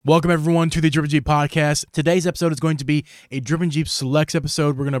Welcome, everyone, to the Drip and Geeb podcast. Today's episode is going to be a Drip and Geeb Selects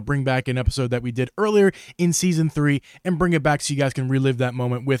episode. We're going to bring back an episode that we did earlier in Season 3 and bring it back so you guys can relive that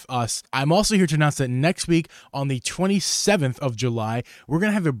moment with us. I'm also here to announce that next week, on the 27th of July, we're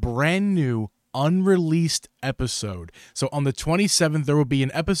going to have a brand new unreleased episode. So on the 27th, there will be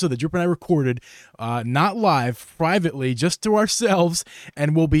an episode that Drip and I recorded, not live, privately, just to ourselves,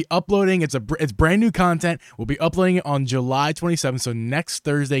 and we'll be uploading. It's brand new content. We'll be uploading it on July 27th, so next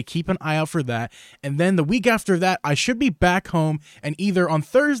Thursday. Keep an eye out for that. And then the week after that, I should be back home, and either on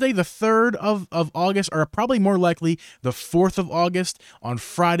Thursday, the 3rd of August, or probably more likely the 4th of August, on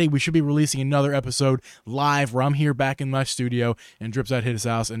Friday, we should be releasing another episode live where I'm here back in my studio, and Drip's at his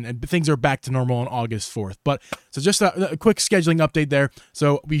house, and things are back to normal on August 4th. But so just a quick scheduling update there.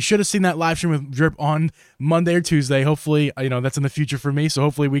 So we should have seen that live stream with Drip on Monday or Tuesday. Hopefully, that's in the future for me. So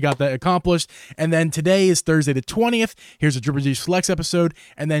hopefully we got that accomplished. And then today is Thursday the 20th. Here's a Drip and Geeb Selects episode.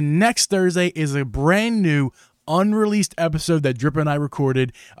 And then next Thursday is a brand new unreleased episode that Drip and I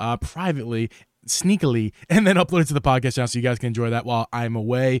recorded privately, sneakily, and then uploaded to the podcast channel so you guys can enjoy that while I'm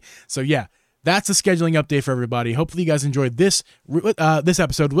away. So yeah. That's a scheduling update for everybody. Hopefully you guys enjoyed this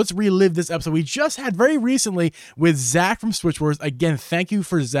episode. Let's relive this episode we just had very recently with Zach from Switch Wars. Again, thank you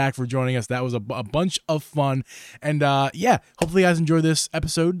for Zach for joining us. That was a bunch of fun. And hopefully you guys enjoy this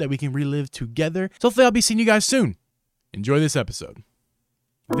episode that we can relive together. So hopefully I'll be seeing you guys soon. Enjoy this episode.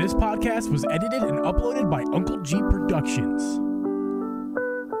 This podcast was edited and uploaded by Uncle Geeb Productions.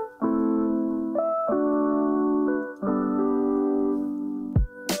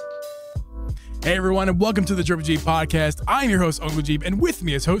 Hey everyone, and welcome to the Drip and Geeb podcast. I'm your host, Uncle Geeb, and with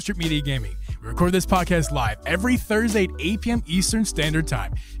me is Host Drip Media Gaming. We record this podcast live every Thursday at 8 p.m. Eastern Standard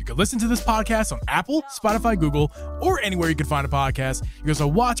Time. You can listen to this podcast on Apple, Spotify, Google, or anywhere you can find a podcast. You can also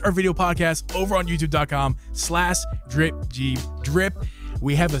watch our video podcast over on youtube.com/DripGeeb. Drip.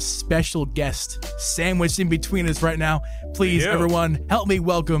 We have a special guest sandwiched in between us right now. Please, everyone, help me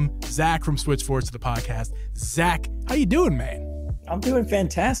welcome Zach from Switch Wars to the podcast. Zach, how you doing, man? I'm doing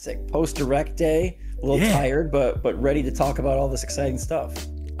fantastic. Post-direct day, a little tired, but ready to talk about all this exciting stuff.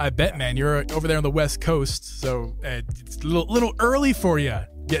 I bet, man. You're over there on the West Coast, so it's a little early for you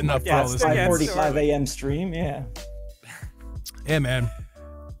getting up for all this. 5:45 a.m. stream, yeah. Yeah, man.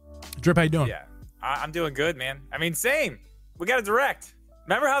 Drip, how you doing? Yeah, I'm doing good, man. I mean, same. We got a direct.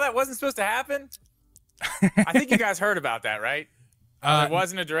 Remember how that wasn't supposed to happen? I think you guys heard about that, right? There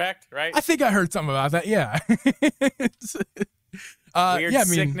wasn't a direct, right? I think I heard something about that, yeah. Weird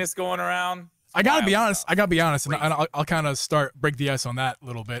sickness going around. I gotta be honest, and I'll kind of break the ice on that a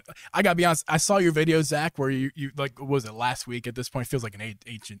little bit. I gotta be honest, I saw your video, Zach, where you like, what was it, last week? At this point, it feels like an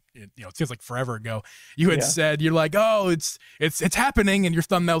ancient, it feels like forever ago. You had said, you're like, oh, it's happening, and your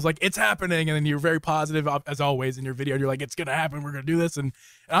thumbnail's like, it's happening, and then you're very positive, as always, in your video. You're like, it's gonna happen, we're gonna do this, and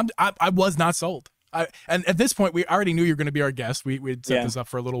I was not sold. And at this point, we already knew you were gonna be our guest. We'd set this up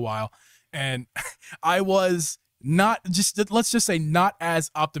for a little while, and I was let's just say not as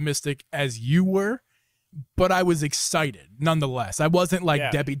optimistic as you were, but I was excited nonetheless. I wasn't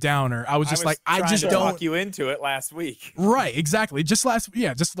like Debbie Downer. I just don't talk you into it last week. Right, exactly. Just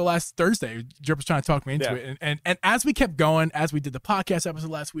the last Thursday, Drip was trying to talk me into it. And as we kept going, as we did the podcast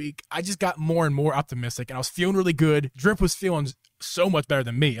episode last week, I just got more and more optimistic, and I was feeling really good. Drip was feeling so much better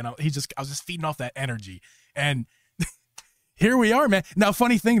than me, and I was just feeding off that energy. And here we are, man. Now,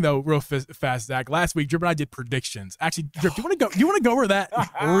 funny thing though, real fast, Zach. Last week, Drip and I did predictions. Actually, Drip, do you want to go over that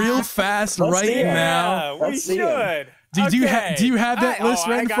real fast now? We should. Do you have that list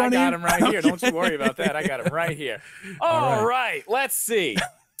right in front of you? I got him right here. Don't you worry about that. I got him right here. All right. Let's see.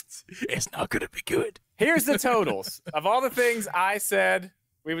 It's not gonna be good. Here's the totals of all the things I said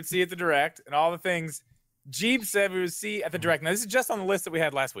we would see at the direct, and all the things Geeb said we would see at the direct. Now, this is just on the list that we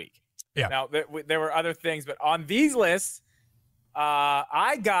had last week. Yeah. Now, there were other things, but on these lists,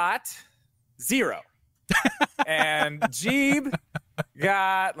 I got 0. And Geeb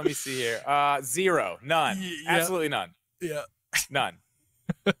got, let me see here, 0. None. Absolutely none. Yeah. None.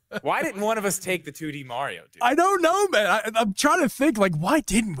 Why didn't one of us take the 2D Mario, dude? I don't know, man. I'm trying to think, like, why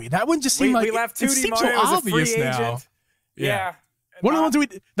didn't we? That one just seemed like we left 2D Mario so as obvious a free now. agent. Yeah. One of the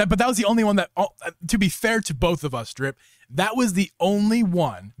ones but that was the only one that, to be fair to both of us, Drip, that was the only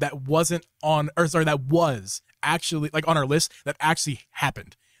one that wasn't that was actually like on our list that actually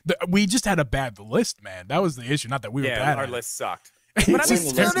happened. We just had a bad list, man. That was the issue. Not that we were bad. Our list sucked. But I mean,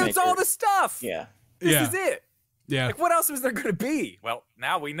 it's all the stuff. Yeah. This is it. Yeah. Like, what else was there going to be? Well,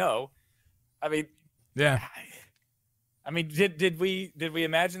 now we know. I mean, did we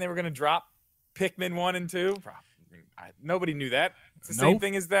imagine they were going to drop Pikmin 1 and 2? Nobody knew that. It's the same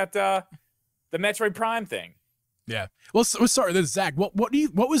thing as that the Metroid Prime thing. Yeah. Well, sorry, this is Zach. What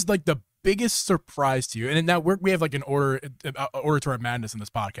was like the biggest surprise to you? And now we have like an order to our madness in this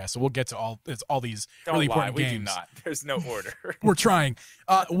podcast, so we'll get to all these really important games. We do not. There's no order. We're trying.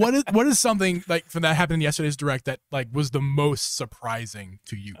 What is something like from that happened in yesterday's direct that like was the most surprising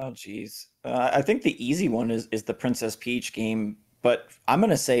to you? Oh, geez. I think the easy one is the Princess Peach game, but I'm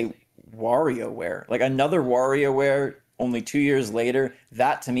gonna say WarioWare. Like another WarioWare, only 2 years later.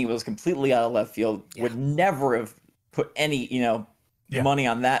 That to me was completely out of left field. Yeah. Would never have put any money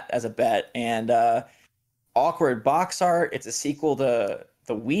on that as a bet. And awkward box art. It's a sequel to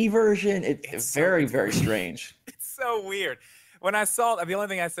the Wii version. It's very, very strange. It's so weird. When I saw the only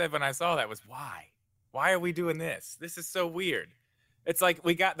thing I said when I saw that was why are we doing this? This is so weird. It's like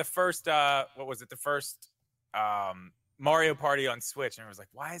we got the first what was it? The first Mario Party on Switch, and I was like,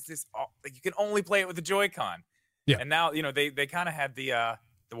 why is this like you can only play it with the Joy-Con? Yeah. And now, they kind of had the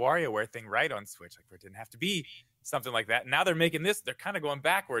WarioWare thing right on Switch, like where it didn't have to be something like that. And now they're making this, they're kind of going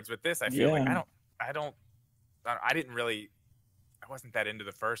backwards with this. I feel like I wasn't that into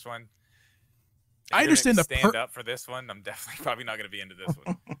the first one. I understand the stand up for this one. I'm definitely probably not going to be into this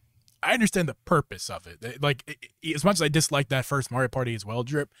one. I understand the purpose of it. Like as much as I dislike that first Mario Party as well,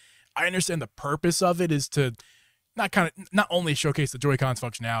 Drip, I understand the purpose of it is to not only showcase the Joy-Con's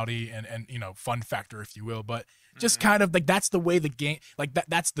functionality and fun factor, if you will, but just kind of like that's the way the game, like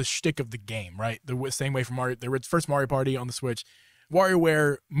that's the shtick of the game, right? The same way from the first Mario Party on the Switch,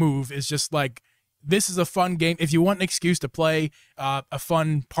 WarioWare Move is just like, this is a fun game. If you want an excuse to play a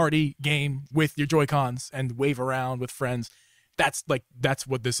fun party game with your Joy-Cons and wave around with friends, that's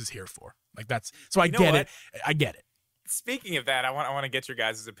what this is here for. Like so I get it. I get it. Speaking of that, I want to get your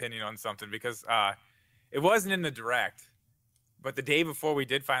guys' opinion on something because it wasn't in the direct, but the day before we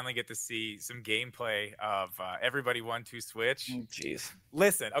did finally get to see some gameplay of Everybody 1-2 Switch. Jeez.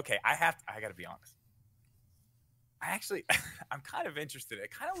 Listen, okay, I got to be honest. I'm kind of interested.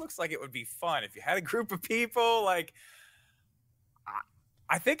 It kind of looks like it would be fun if you had a group of people. Like,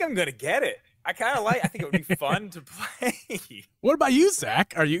 I think I'm gonna get it. I think it would be fun to play. What about you,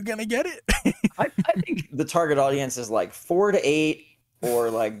 Zach? Are you gonna get it? I think the target audience is like 4 to 8 or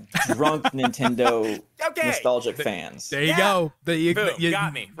like drunk Nintendo nostalgic fans. There you go. You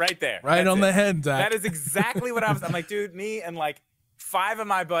got me right there. Right. That's on the head, Zach. That is exactly what I'm like, dude, me and like 5 of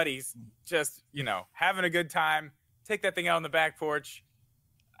my buddies just, having a good time. Take that thing out on the back porch.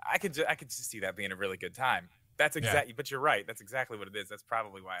 I could just see that being a really good time. That's exactly, but you're right. That's exactly what it is. That's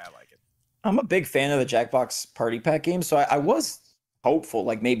probably why I like it. I'm a big fan of the Jackbox Party Pack game, so I was hopeful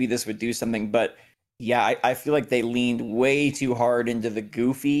like maybe this would do something, but yeah, I feel like they leaned way too hard into the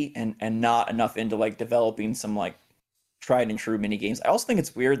goofy and not enough into like developing some like tried and true mini games. I also think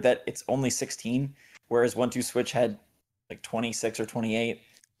it's weird that it's only 16, whereas 1-2 Switch had like 26 or 28.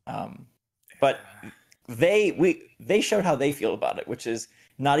 But they showed how they feel about it, which is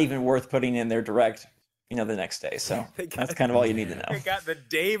not even worth putting in their direct, the next day. So that's kind of all you need to know. They got the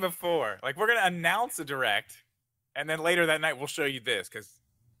day before. Like, we're gonna announce a direct, and then later that night we'll show you this because,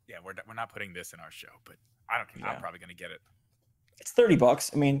 yeah, we're not putting this in our show. But I don't care. Yeah. I'm probably gonna get it. It's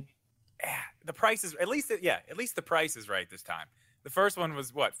 $30. I mean, yeah, the price is at least the price is right this time. The first one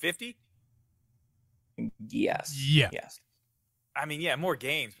was what, 50? Yes. Yeah. Yes. I mean, yeah, more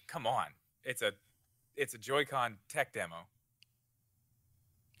games. Come on, it's a Joy-Con tech demo.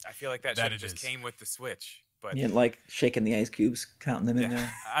 I feel like that just came with the Switch. But you didn't like shaking the ice cubes, counting them in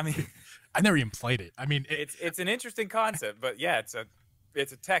there. I mean, I never even played it. I mean, it's an interesting concept, but yeah, it's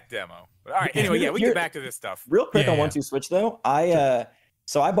a tech demo. But all right, anyway, yeah, we get back to this stuff. Real quick on 1-2 Switch though, I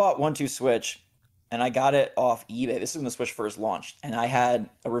bought 1-2 Switch, and I got it off eBay. This is when the Switch first launched, and I had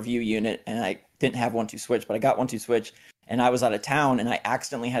a review unit, and I didn't have 1-2 Switch, but I got 1-2 Switch, and I was out of town, and I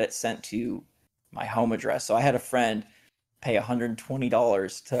accidentally had it sent to my home address. So I had a friend pay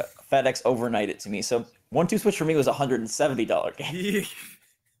 $120 to FedEx overnight it to me. So 1-2 Switch for me was $170 game.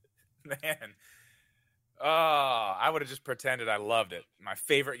 Man. Oh, I would have just pretended I loved it. My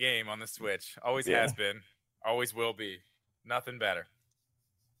favorite game on the Switch. Always has been. Always will be. Nothing better.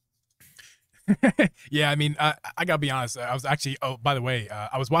 Yeah, I mean, I gotta be honest. I was actually. Oh, by the way,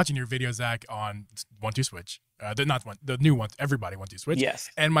 I was watching your video, Zach, on 1-2 Switch. The new one. Everybody 1-2 Switch. Yes.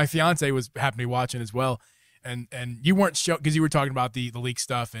 And my fiance happened to be watching as well, and you weren't because you were talking about the leak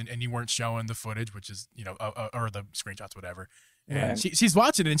stuff, and you weren't showing the footage, which is or the screenshots, whatever. And right. she's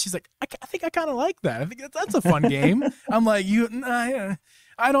watching it, and she's like, I think I kind of like that. I think that's a fun game. I'm like,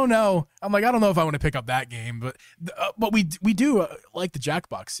 I don't know. I'm like, I don't know if I want to pick up that game, but we do like the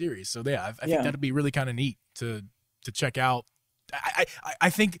Jackbox series. So yeah, I think that'd be really kind of neat to check out. I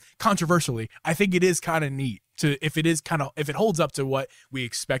think controversially, I think it is kind of neat if it holds up to what we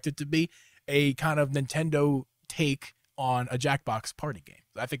expect it to be, a kind of Nintendo take on a Jackbox party game.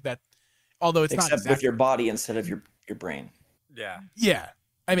 I think that, although it's except not exactly, with your body instead of your brain. Yeah.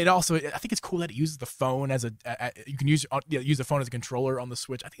 I mean, also, I think it's cool that it uses the phone as you can use the phone as a controller on the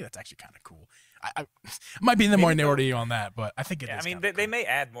Switch. I think that's actually kind of cool. I might be in the minority on that, but I think it is. I mean, they cool. May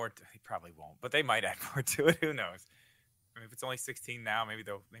add more. They probably won't, but they might add more to it. Who knows? I mean, if it's only 16 now, maybe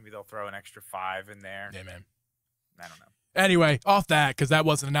they'll throw an extra 5 in there. Yeah, man. I don't know. Anyway, off that, because that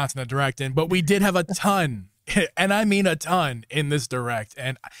wasn't announced in the Direct, but we did have a ton, and I mean a ton, in this Direct.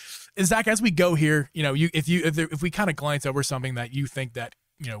 And Zach, as we go here, if we kind of glance over something that you think that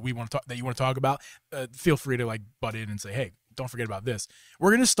we want to talk, that you want to talk about, feel free to butt in and say, hey, don't forget about this.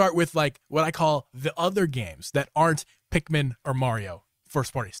 We're gonna start with what I call the other games that aren't Pikmin or Mario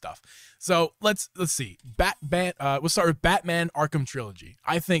first party stuff. So let's see. We'll start with Batman Arkham Trilogy.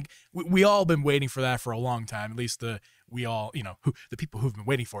 I think we all been waiting for that for a long time. At least the people who've been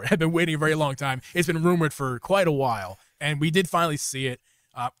waiting for it have been waiting a very long time. It's been rumored for quite a while, and we did finally see it.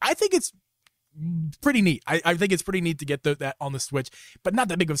 I think it's pretty neat. I think it's pretty neat to get that on the Switch, but not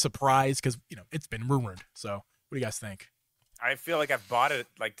that big of a surprise because it's been rumored. So what do you guys think? I feel like I've bought it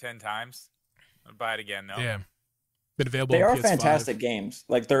 10 times. I'll buy it again. No. Yeah. Been available. They on are PS5. fantastic games.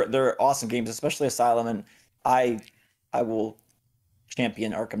 They're awesome games, especially Asylum, and I will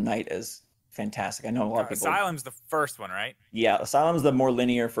champion Arkham Knight as fantastic. I know a lot of people. Asylum's the first one, right? Yeah, Asylum's the more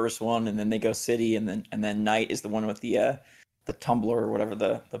linear first one, and then they go City, and then Knight is the one with the tumbler or whatever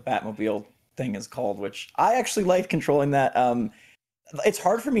the Batmobile thing is called, which I actually like controlling that. It's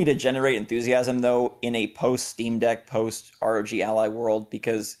hard for me to generate enthusiasm though in a post Steam Deck, post ROG Ally world,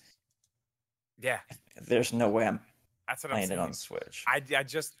 because there's no way I'm That's what playing I'm saying. it on Switch. I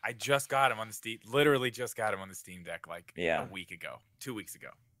just got him on the Steam. Literally just got him on the Steam Deck a week ago, 2 weeks ago.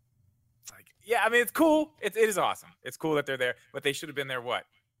 It's I mean, it's cool. It is awesome. It's cool that they're there, but they should have been there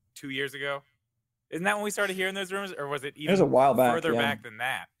 2 years ago? Isn't that when we started hearing those rumors, or was it even a while back, further back than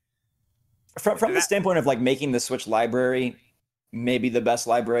that? From the standpoint of making the Switch library maybe the best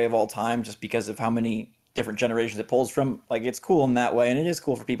library of all time, just because of how many different generations it pulls from. It's cool in that way, and it is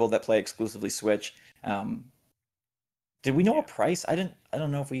cool for people that play exclusively Switch. Did we know a price? I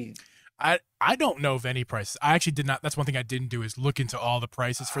don't know if we. I don't know of any prices. I actually did not. That's one thing I didn't do, is look into all the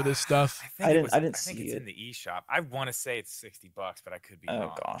prices for this stuff. I didn't think see it's it in the eShop. I want to say it's $60, but I could be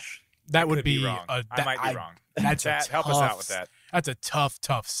wrong. Oh gosh. That would be wrong. I might be wrong. That's help us out with that. That's a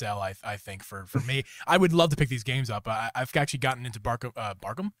tough sell, I think, for me. I would love to pick these games up. I've actually gotten into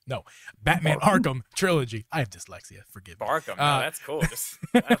Batman Arkham Trilogy. I have dyslexia. Forgive me. Arkham. No, that's cool.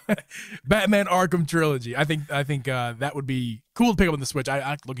 Batman Arkham Trilogy. I think that would be cool to pick up on the Switch.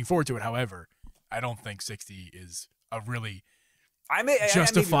 I'm looking forward to it. However, I don't think 60 is a really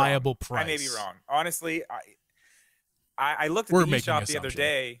justifiable price. I may be wrong. Honestly, I looked at the eShop the other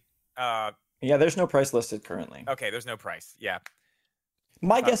day. Yeah, there's no price listed currently. Okay, there's no price. Yeah.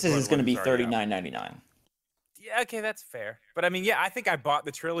 My guess is it's going to be $39.99. Yeah, okay, that's fair. But I mean, I think I bought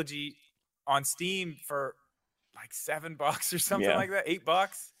the trilogy on Steam for $7 or something like that, $8.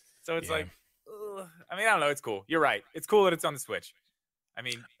 So it's ugh. I mean, I don't know. It's cool. You're right. It's cool that it's on the Switch. I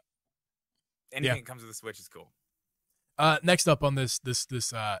mean, anything that comes with the Switch is cool. Next up on this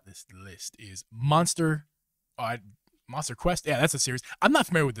list is Monster Quest. Yeah, that's a series. I'm not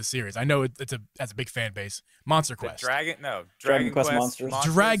familiar with this series. I know it has a big fan base. Monster Quest. Dragon Quest Monsters.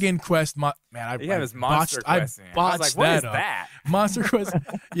 Dragon Quest. Man, I botched that. Monster Quest.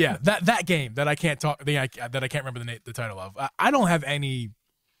 Yeah, that game that I can't talk. That I can't remember the title of. I don't have any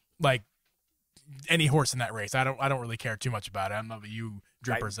horse in that race. I don't really care too much about it. I don't know about you,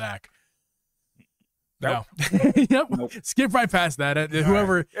 Drip or Zach. Nope. No. Yep. Nope. Skip right past that.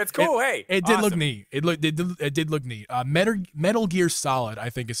 Whoever. It's cool. It did look neat. It did look neat. Metal Gear Solid,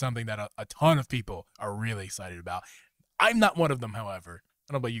 I think, is something that a ton of people are really excited about. I'm not one of them, however.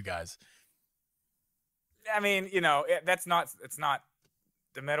 I don't know about you guys. I mean, it's not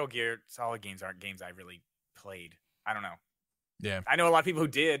the Metal Gear Solid games aren't games I really played. I don't know. Yeah. I know a lot of people who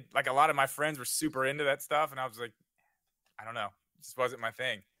did. A lot of my friends were super into that stuff, and I was like, I don't know. It just wasn't my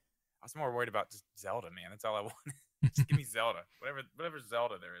thing. I was more worried about just Zelda, man. That's all I wanted. Just give me Zelda. Whatever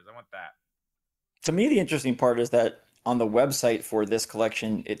Zelda there is, I want that. To me, the interesting part is that on the website for this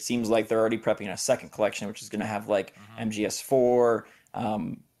collection, it seems like they're already prepping a second collection, which is going to have MGS4.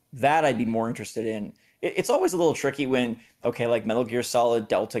 That I'd be more interested in. It's always a little tricky when, Metal Gear Solid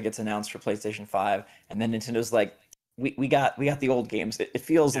Delta gets announced for PlayStation 5, and then Nintendo's like, we got the old games. It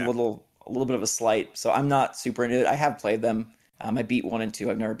feels a little bit of a slight. So I'm not super into it. I have played them. I beat 1 and 2.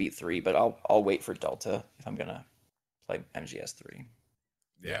 I've never beat 3, but I'll wait for Delta if I'm gonna play MGS3.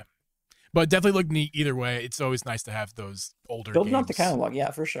 Yeah, but definitely look neat either way. It's always nice to have those older building games. up the catalog. Yeah,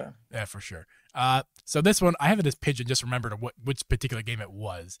 for sure. Yeah, for sure. So this one, I have it as pigeon. Just remembered which particular game it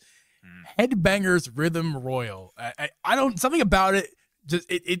was. Headbangers Rhythm Royal. I don't, something about it. Just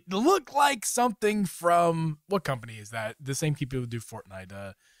it looked like something from, what company is that? The same people who do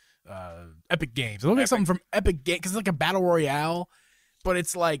Fortnite. Epic Games. It looked like something from Epic Games because it's like a battle royale, but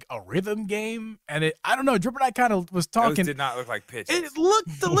it's like a rhythm game. And I don't know. Drip and I kind of was talking. Those did not look like pitches. It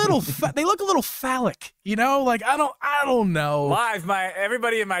looked a little. They look a little phallic. You know, like I don't know. Live,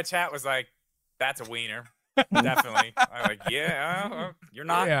 everybody in my chat was like, "That's a wiener." Definitely. I'm like, yeah, you're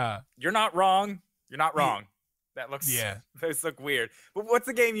not. Yeah. You're not wrong. You're not wrong. That looks. Yeah. Those look weird. But what's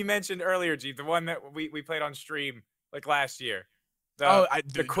the game you mentioned earlier, Geeb? The one that we played on stream like last year.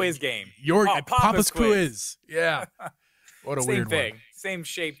 The quiz game. Papa's quiz. Yeah. What a weird thing. one. Same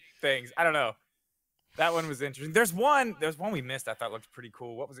shape things. I don't know. That one was interesting. There's one we missed I thought looked pretty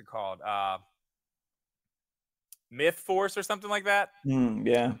cool. What was it called? Myth Force or something like that?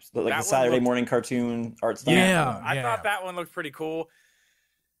 Yeah. Like the Saturday morning cartoon art style. Yeah. I thought that one looked pretty cool.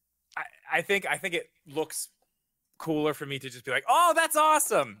 I think it looks cooler for me to just be like, oh, that's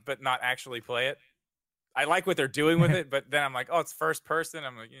awesome, but not actually play it. I like what they're doing with it, but then I'm like, oh, it's first person.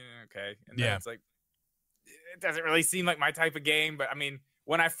 I'm like, yeah, okay. And then it's like, it doesn't really seem like my type of game. But I mean,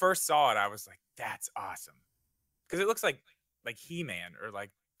 when I first saw it, I was like, that's awesome. Because it looks like He-Man or like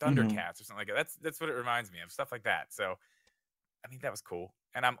Thundercats or something like that. That's what it reminds me of, stuff like that. So, I mean, that was cool.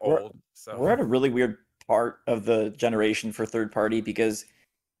 And I'm old. So we're at a really weird part of the generation for third party because,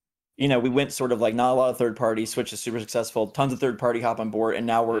 you know, we went sort of like not a lot of third party. Switch is super successful. Tons of third party hop on board. And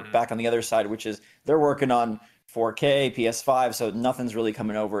now we're back on the other side, which is they're working on 4K, PS5. So nothing's really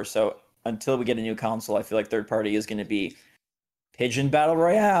coming over. So until we get a new console, I feel like third party is going to be Pigeon Battle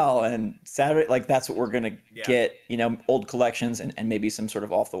Royale and Saturday. Like that's what we're going to get, you know, old collections and maybe some sort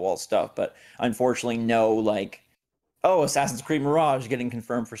of off the wall stuff. But unfortunately, no, like, oh, Assassin's Creed Mirage getting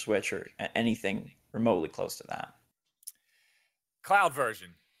confirmed for Switch or anything remotely close to that. Cloud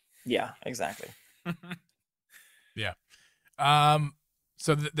version. Yeah, exactly. Yeah.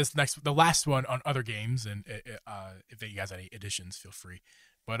 So the last one on other games, and if you guys have any additions, feel free.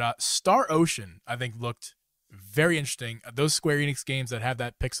 But Star Ocean, I think, looked very interesting. Those Square Enix games that have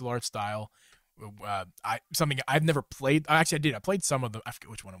that pixel art style, something I've never played. Actually, I did. I played some of them. I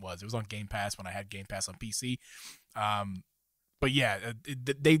forget which one it was. It was on Game Pass when I had Game Pass on PC. But yeah,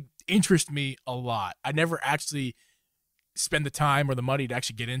 they interest me a lot. I never actually spend the time or the money to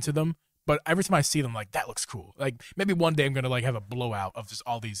actually get into them, but every time I see them, like, that looks cool. Like maybe one day I'm gonna like have a blowout of just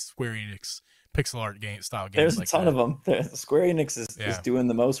all these Square Enix pixel art style games. There's a ton of them. Square Enix is doing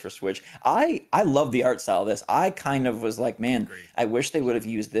the most for Switch. I love the art style of this. I kind of was like, man, I wish they would have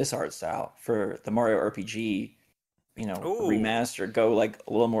used this art style for the Mario RPG, you know, remaster. Go like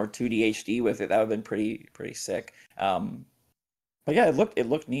a little more 2D HD with it. That would have been pretty sick. But yeah, it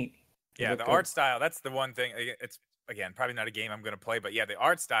looked neat. Yeah, the art style, that's the one thing. It's, again, probably not a game I'm going to play, but yeah, the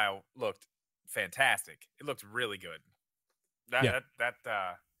art style looked fantastic. It looked really good.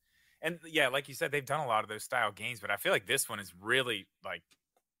 And yeah, like you said, they've done a lot of those style games, but I feel like this one is really like,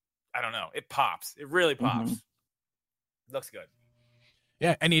 I don't know, it pops. It really pops. Looks good.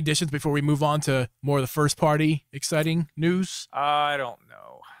 Yeah. Any additions before we move on to more of the first party exciting news? I don't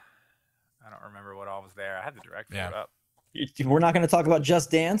know. I don't remember what all was there. I had the direct pulled up. We're not going to talk about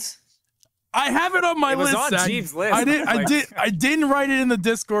Just Dance. I have it on my list. It was on Geeb's list. I didn't write it in the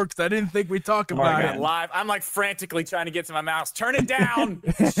Discord because I didn't think we'd talk about it live. I'm like frantically trying to get to my mouse. Turn it down.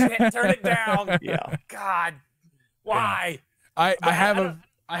 Shit, turn it down. Yeah. God, why? I have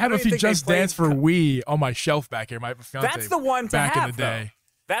a few Just Dance for Wii on my shelf back here. My fiance. That's the one to back have, in the day. Though.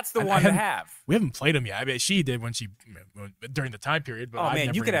 That's the one to have. We haven't played them yet. I mean, she did during the time period. But I've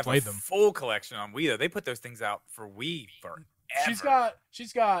never you could have played a them. full collection on Wii. Though they put those things out for Wii forever.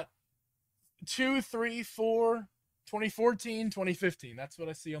 She's got 2, 3, 4, 2014, 2015. That's what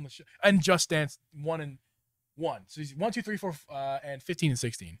I see on the show. And Just Dance 1 and 1. So she's 1, 2, 3, 4, and 15 and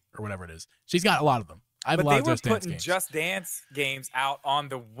 16 or whatever it is. She's got a lot of them. I have a lot of Just Dance games. They were putting Just Dance games out on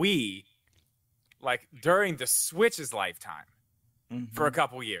the Wii, like during the Switch's lifetime, for a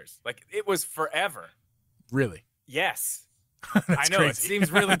couple years. Like it was forever. Really? Yes. I know crazy. It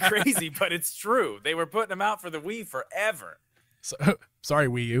seems really crazy, but it's true. They were putting them out for the Wii forever. So, sorry,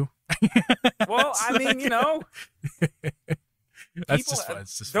 Wii U. Well, I mean, you know, that's just fun.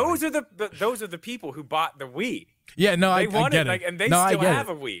 It's just those are the people who bought the Wii. Yeah, no, I get it. Like, and they still have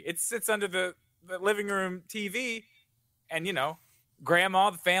a Wii. It sits under the living room TV, and you know,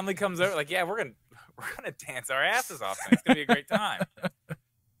 grandma, the family comes over. Like, yeah, we're gonna dance our asses off. It's gonna be a great time.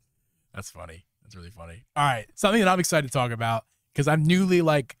 That's funny. That's really funny. All right, something that I'm excited to talk about because I'm newly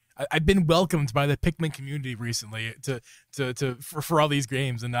I've been welcomed by the Pikmin community recently for all these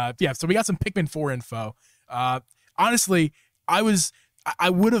games. And so we got some Pikmin 4 info. Honestly, I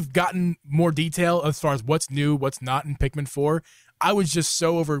would have gotten more detail as far as what's new, what's not in Pikmin 4. I was just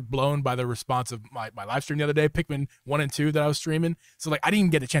so overblown by the response of my live stream the other day, Pikmin 1 and 2 that I was streaming. So like I didn't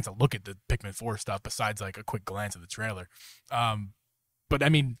even get a chance to look at the Pikmin 4 stuff besides like a quick glance at the trailer. But I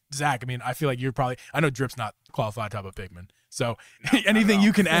mean, Zach, I feel like I know Drip's not qualified to talk about Pikmin. So anything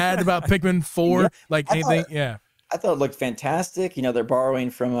you can add about Pikmin 4? Yeah. I thought it looked fantastic. They're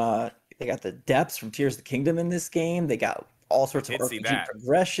borrowing from they got the depths from Tears of the Kingdom in this game. They got all sorts of RPG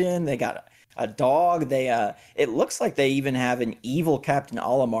progression. They got a dog. It looks like they even have an evil Captain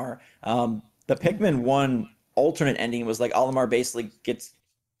Olimar. The Pikmin 1 alternate ending was like Olimar basically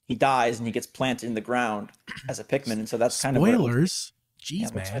he dies and he gets planted in the ground as a Pikmin, and so that's kind of spoilers.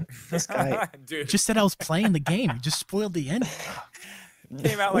 Jeez, man. This guy Dude. Just said I was playing the game. You just spoiled the ending.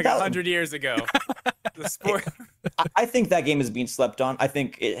 Came out like 100 years ago. I think that game is being slept on. I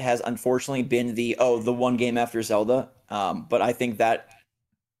think it has unfortunately been the one game after Zelda. But I think that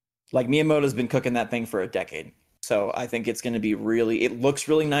like Miyamoto's been cooking that thing for a decade. So I think it's going to be it looks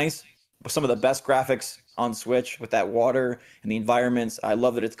really nice. Some of the best graphics on Switch with that water and the environments. I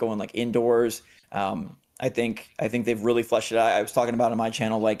love that it's going like indoors. I think they've really fleshed it out. I was talking about on my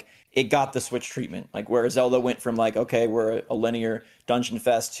channel, like it got the Switch treatment, like where Zelda went from like, okay, we're a linear dungeon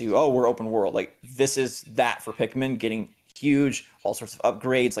fest to, we're open world. Like this is that for Pikmin, getting huge, all sorts of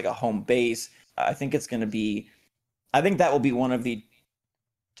upgrades, like a home base. I think that will be one of the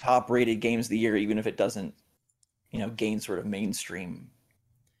top rated games of the year, even if it doesn't, gain sort of mainstream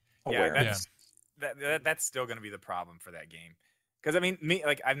awareness. That's still going to be the problem for that game. Because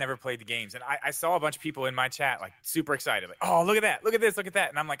I've never played the games, and I saw a bunch of people in my chat like super excited, like, oh, look at that, look at this, look at that,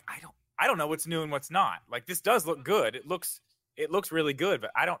 and I'm like, I don't know what's new and what's not. Like this does look good. It looks really good,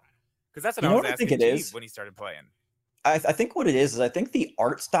 but I don't, because that's what I was asking Geeb when he started playing. I think what it is I think the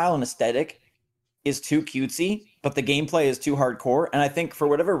art style and aesthetic is too cutesy, but the gameplay is too hardcore, and I think for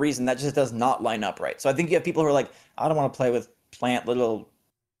whatever reason that just does not line up right. So I think you have people who are like, I don't want to play with plant little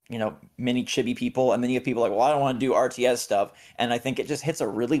mini chibi people, and then you have people like, well, I don't want to do RTS stuff, and I think it just hits a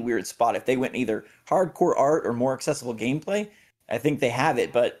really weird spot. If they went either hardcore art or more accessible gameplay, I think they have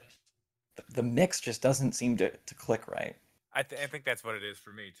it, but the mix just doesn't seem to click right. I think that's what it is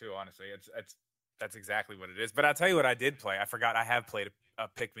for me too, honestly. That's exactly what it is. But I'll tell you what I did play. I forgot I have played a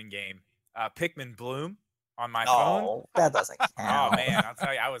Pikmin game, Pikmin Bloom on my phone. Oh, that doesn't count. Oh man, I'll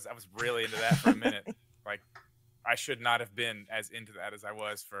tell you, I was really into that for a minute. Like I should not have been as into that as I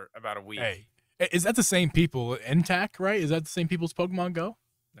was for about a week. Hey, is that the same people? Intac, right? Is that the same people as Pokemon Go?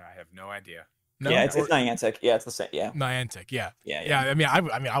 I have no idea. No? Yeah, it's Niantic. Yeah, it's the same. Yeah, Niantic. Yeah.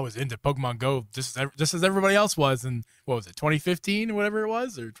 I was into Pokemon Go just as everybody else was, and what was it, 2015 or whatever it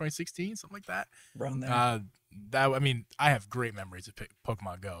was, or 2016, something like that. Around there. I have great memories of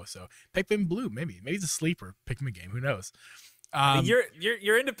Pokemon Go. So Pikmin Blue, maybe it's a sleeper Pikmin game. Who knows?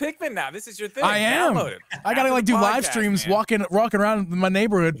 You're into Pikmin now. This is your thing. I am. I gotta do live streams, walking around my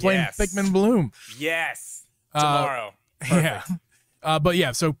neighborhood playing Pikmin Bloom. Yes. Tomorrow. Yeah. But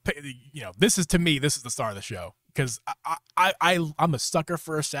yeah. So this is the star of the show because I'm a sucker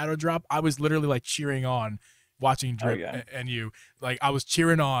for a shadow drop. I was literally like cheering on watching Drip and you. Like I was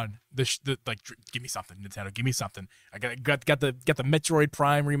cheering on the like, give me something, Nintendo, give me something. I got the Metroid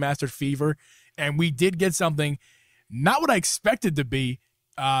Prime remastered fever, and we did get something. Not what I expected to be.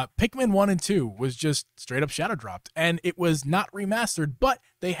 Pikmin 1 and 2 was just straight up shadow dropped, and it was not remastered, but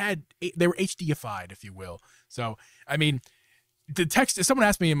they were HDified, if you will. So, the text, someone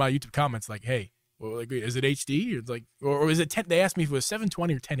asked me in my YouTube comments, like, hey, well, like, is it HD? It's like, or is it 10? They asked me if it was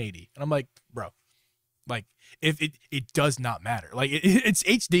 720 or 1080. And I'm like, bro, like, if it does not matter. Like, it's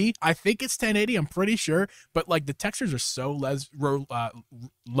HD. I think it's 1080. I'm pretty sure. But, like, the textures are so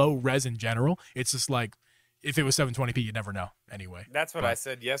low res in general. It's just like, if it was 720p, you'd never know anyway. That's what I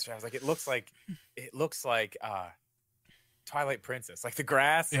said yesterday. I was like, it looks like Twilight Princess, like the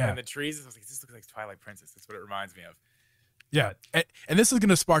grass and the trees. I was like, this looks like Twilight Princess. That's what it reminds me of. Yeah, and this is going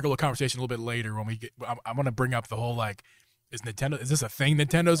to sparkle a conversation a little bit later when we get. I want to bring up the whole like, is this a thing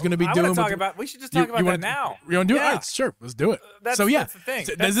Nintendo's going to be doing? We should just talk about that now. You want to do it? All right, sure, let's do it. That's the thing.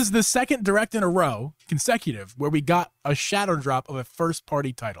 So this is the second direct in a row, consecutive, where we got a shadow drop of a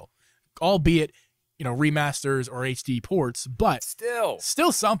first-party title, albeit remasters or HD ports, but still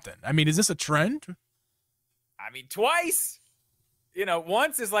something. Is this a trend? Twice.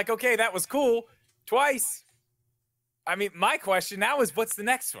 Once is like, okay, that was cool. Twice. My question now is, what's the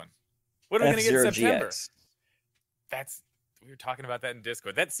next one? What are we going to get in September? GX. We were talking about that in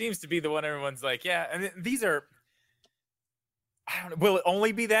Discord. That seems to be the one everyone's like, yeah. And these are, I don't know. Will it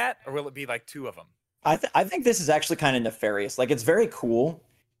only be that, or will it be like 2 of them? I think this is actually kind of nefarious. Like, it's very cool.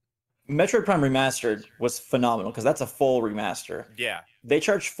 Metroid Prime Remastered was phenomenal because that's a full remaster. Yeah. They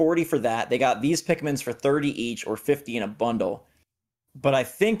charged 40 for that. They got these Pikmins for 30 each or 50 in a bundle. But I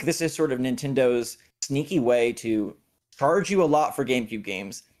think this is sort of Nintendo's sneaky way to charge you a lot for GameCube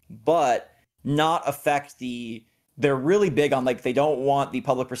games, but not affect they're really big on, like, they don't want the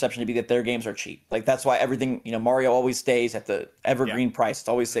public perception to be that their games are cheap. Like, that's why everything, Mario always stays at the evergreen price. It's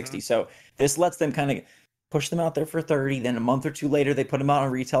always 60. So this lets them kind of push them out there for 30. Then a month or two later, they put them out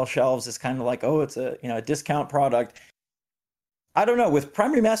on retail shelves. It's kind of like, oh, it's a discount product. I don't know. With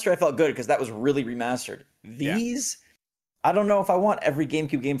Prime Remaster, I felt good because that was really remastered. These, I don't know if I want every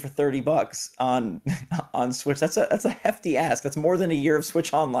GameCube game for $30 on Switch. That's a hefty ask. That's more than a year of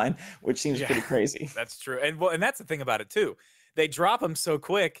Switch Online, which seems pretty crazy. That's true. And that's the thing about it too. They drop them so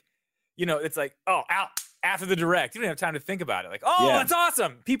quick. It's like, oh, out after the direct. You don't have time to think about it. Like, oh, that's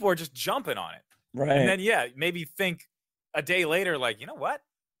awesome. People are just jumping on it. Right. And then maybe think a day later, like, you know what?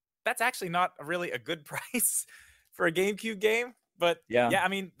 That's actually not really a good price for a GameCube game. But I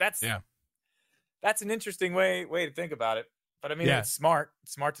mean, that's an interesting way to think about it. But I mean, it's smart.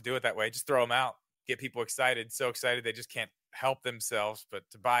 It's smart to do it that way. Just throw them out, get people excited, so excited they just can't help themselves but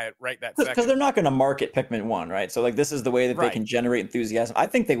to buy it right that second. Because they're not going to market Pikmin 1, right? So, like, this is the way that they can generate enthusiasm. I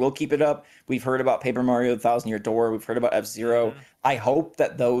think they will keep it up. We've heard about Paper Mario: The Thousand Year Door. We've heard about F-Zero. I hope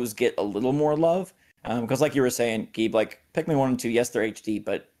that those get a little more love. Because like you were saying, Geeb, like, Pikmin 1 and 2, yes, they're HD,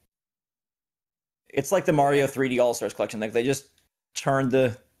 but it's like the Mario 3D All-Stars collection. Like, they just turned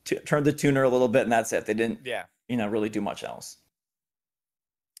the tuner a little bit, and that's it. They didn't, really do much else.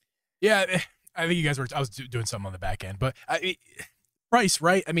 Yeah, I think you guys I was doing something on the back end, but price,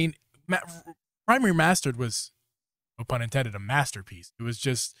 right? I mean, Prime Remastered was, no pun intended, a masterpiece. It was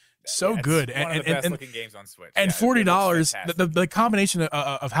just so good, one of the best looking games on Switch. And $40, the combination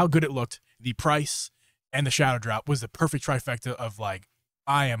of how good it looked, the price, and the shadow drop was the perfect trifecta of, like,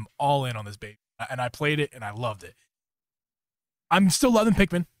 I am all in on this baby, and I played it and I loved it. I'm still loving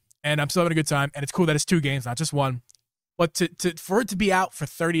Pikmin, and I'm still having a good time, and it's cool that it's 2 games, not just one. But for it to be out for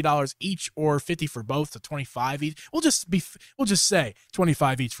 $30 each or $50 for both, so $25 each, we'll just say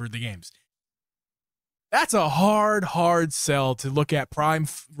 $25 each for the games. That's a hard sell to look at. Prime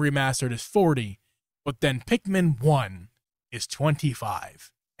Remastered is $40, but then Pikmin 1 is $25.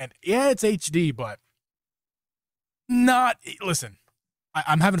 And yeah, it's HD, but listen,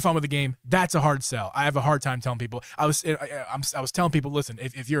 I'm having fun with the game. That's a hard sell. I have a hard time telling people. I was telling people, listen,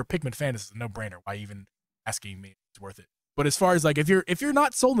 if you're a Pikmin fan, this is a no-brainer. Why even asking me? It's worth it. But as far as, like, if you're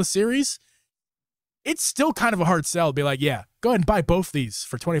not sold in the series, it's still kind of a hard sell to be like, yeah, go ahead and buy both these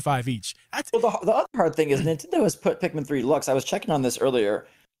for $25 each. Well, the other hard thing is Nintendo has put Pikmin 3 Deluxe. I was checking on this earlier.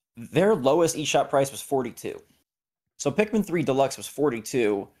 Their lowest eShop price was $42. So Pikmin 3 Deluxe was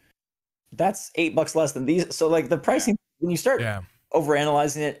 $42. That's $8 less than these. So, like, the pricing, when you start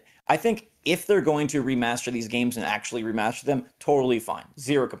overanalyzing it, I think if they're going to remaster these games and actually remaster them, totally fine.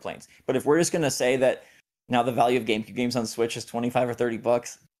 Zero complaints. But if we're just going to say that now the value of GameCube games on Switch is $25 or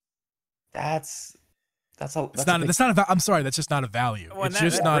 $30, that's I'm sorry, that's just not a value. Well, it's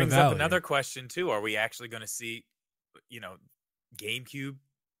just not a value. Up another question too. Are we actually going to see, GameCube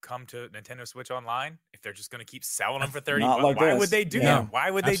come to Nintendo Switch Online if they're just going to keep selling them for $30? Like why would they do that?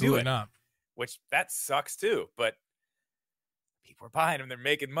 Why would they do it? Not. Which that sucks too. But people are buying them. They're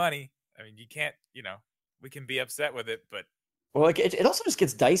making money. I mean, you can't. We can be upset with it, but. Well, like, it also just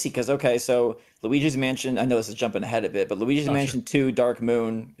gets dicey because, okay, so Luigi's Mansion, I know this is jumping ahead a bit, but Luigi's Mansion 2 Dark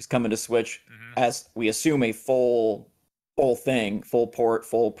Moon is coming to Switch as, we assume, a full thing, full port,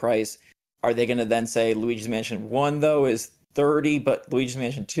 full price. Are they going to then say Luigi's Mansion 1, though, is $30, but Luigi's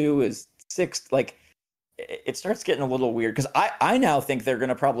Mansion 2 is $6? Like, it starts getting a little weird because I now think they're going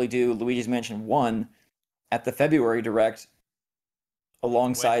to probably do Luigi's Mansion 1 at the February Direct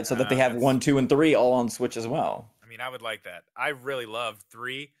alongside so that they have 1, 2, and 3 all on Switch as well. I mean, I would like that. I really love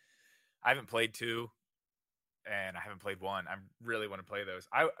 3. I haven't played 2, and I haven't played 1. I really want to play those.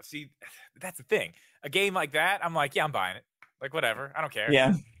 I see. That's the thing. A game like that, I'm like, yeah, I'm buying it. Like, whatever. I don't care.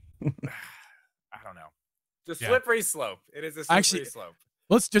 Yeah. I don't know. It's a slippery slope. It is a slippery slope.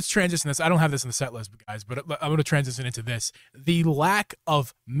 Let's just transition this. I don't have this in the set list, guys, but I'm going to transition into this. The lack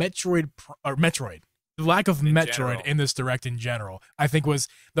of Metroid. The lack of Metroid in this Direct in general, I think, was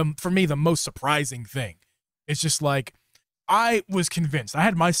for me the most surprising thing. It's just like, I was convinced, I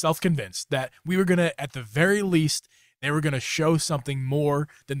had myself convinced that we were going to, at the very least, they were going to show something more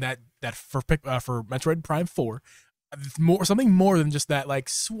than that for Metroid Prime 4. Something more than just that, like,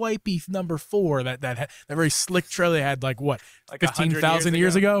 swipey number 4, that very slick trailer they had, like 15,000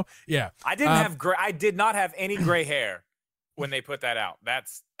 years ago? Yeah. I did not have any gray hair when they put that out.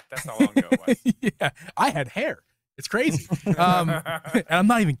 That's how long ago it was. Yeah, I had hair. It's crazy. And I'm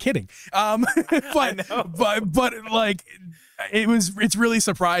not even kidding. But like it's really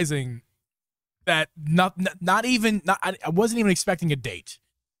surprising that I wasn't even expecting a date.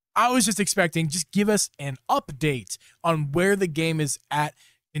 I was just expecting, just give us an update on where the game is at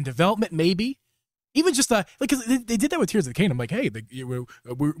in development, maybe. Even just because they did that with Tears of the Kingdom. Like, hey,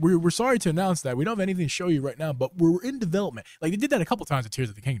 we're sorry to announce that we don't have anything to show you right now, but we're in development. Like, they did that a couple times with Tears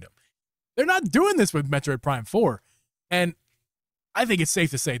of the Kingdom. They're not doing this with Metroid Prime 4, and I think it's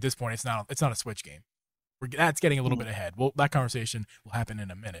safe to say at this point it's not a Switch game. That's getting a little bit ahead. Well, that conversation will happen in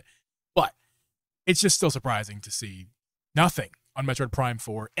a minute, but it's just still surprising to see nothing on Metroid Prime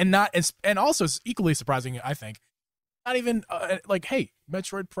 4, and also equally surprising, I think, not even like, hey,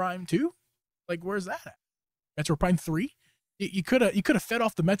 Metroid Prime 2. Like, where's that at? Metroid Prime 3? You could have fed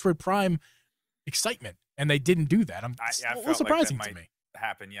off the Metroid Prime excitement, and they didn't do that. It's a little surprising to me.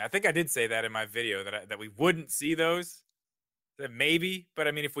 Happen, yeah. I think I did say that in my video that we wouldn't see those. That maybe, but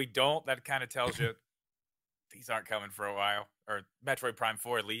I mean, if we don't, that kind of tells you these aren't coming for a while. Or Metroid Prime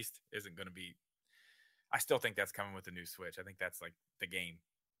 4 at least isn't going to be. I still think that's coming with the new Switch. I think that's like the game.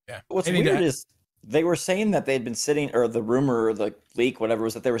 Yeah. What's weird is they were saying that they'd been sitting, or the rumor or the leak, whatever,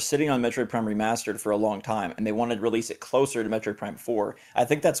 was that they were sitting on Metroid Prime Remastered for a long time, and they wanted to release it closer to Metroid Prime 4. I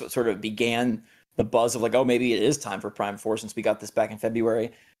think that's what sort of began the buzz of like, oh, maybe it is time for Prime 4 since we got this back in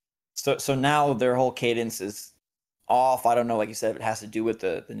February. So now their whole cadence is off. I don't know, like you said, if it has to do with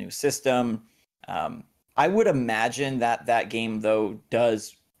the new system. I would imagine that game, though,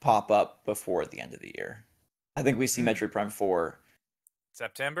 does pop up before the end of the year. I think we see Metroid Prime 4.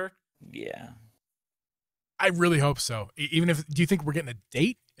 September? Yeah. I really hope so. Even if, do you think we're getting a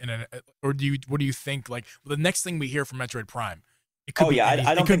date, or what do you think? Like, the next thing we hear from Metroid Prime, it could be anything.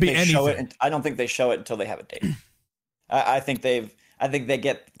 I don't think they show it. I don't think they show it until they have a date. I think they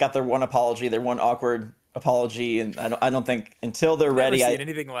got their one apology, their one awkward apology, and I don't think until they're ready. I've never seen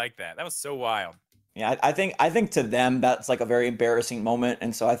anything like that. That was so wild. Yeah, I think to them that's like a very embarrassing moment,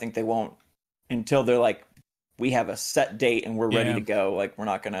 and so I think they won't until they're like, we have a set date and we're ready to go. Like, we're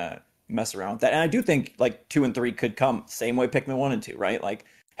not gonna mess around with that. And I do think like 2 and 3 could come same way Pikmin 1 and 2, right? Like,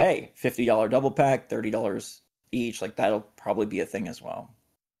 hey, $50 double pack, $30 each. Like, that'll probably be a thing as well.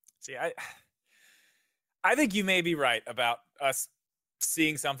 See, I think you may be right about us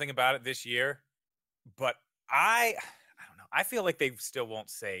seeing something about it this year, but I don't know. I feel like they still won't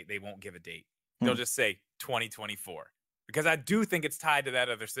give a date. They'll just say 2024, because I do think it's tied to that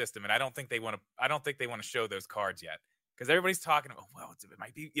other system, and I don't think they want to show those cards yet, because everybody's talking about, well, it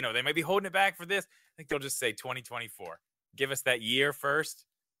might be, they might be holding it back for this. I think they'll just say 2024. Give us that year first,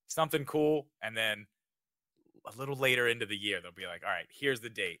 something cool, and then a little later into the year they'll be like, all right, here's the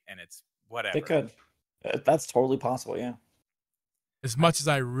date, and it's whatever. They could. That's totally possible, yeah. As much as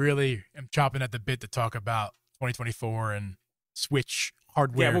I really am chopping at the bit to talk about 2024 and Switch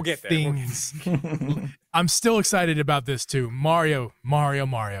hardware, we'll get there. Things, I'm still excited about this too. Mario.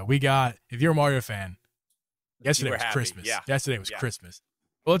 We got, if you're a Mario fan, yesterday was Christmas. Yeah. Yesterday was Christmas.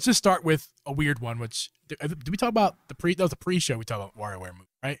 Well, let's just start with a weird one, which, did we talk about that was the pre-show we talked about WarioWare Move,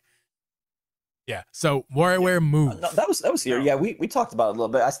 right? Yeah. So WarioWare Move. No, that was here. Yeah, we talked about it a little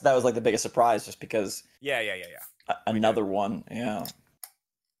bit. That was like the biggest surprise, just because. Yeah. Another one. Yeah.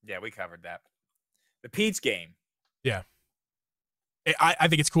 Yeah, we covered that. The Peach game. Yeah. I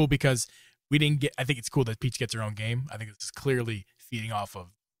think it's cool because I think it's cool that Peach gets her own game. I think this is clearly feeding off of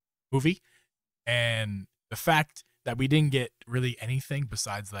movie, and the fact that we didn't get really anything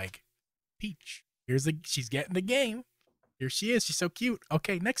besides like, Peach, she's getting the game. Here she is. She's so cute.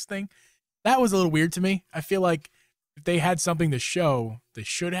 Okay, next thing. That was a little weird to me. I feel like if they had something to show, they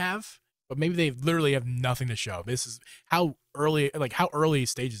should have, but maybe they literally have nothing to show. This is how early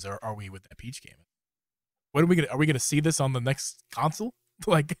stages are we with that Peach game? Are we gonna see this on the next console?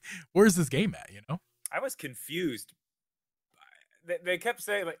 Like, where's this game at? I was confused. They kept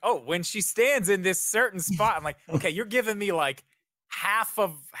saying like, oh, when she stands in this certain spot, I'm like, okay, you're giving me like half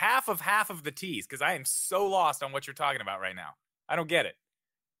of the tease, because I am so lost on what you're talking about right now. I don't get it.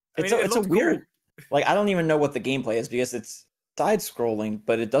 It's a weird, like, I don't even know what the gameplay is, because it's side scrolling,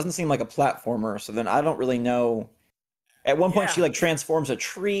 but it doesn't seem like a platformer. So then I don't really know. At one point, she like transforms a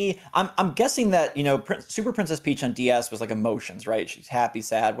tree. I'm guessing that Super Princess Peach on DS was like emotions, right? She's happy,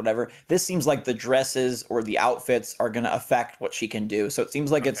 sad, whatever. This seems like the dresses or the outfits are gonna affect what she can do. So it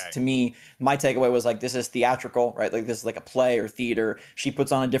seems like it's, to me, my takeaway was like, this is theatrical, right? Like, this is like a play or theater. She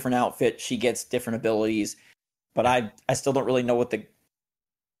puts on a different outfit, she gets different abilities, but I still don't really know what the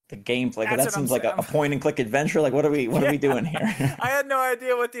gameplay. That seems like a point and click adventure. Like, what are we doing here? I had no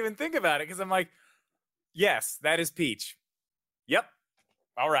idea what to even think about it, because I'm like, yes, that is Peach. Yep.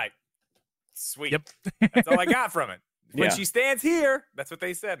 All right. Sweet. Yep. That's all I got from it. When Yeah. she stands here, that's what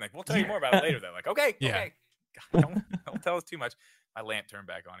they said. Like, we'll tell you more about it later. They're like, okay, Yeah. okay. God, don't tell us too much. My lamp turned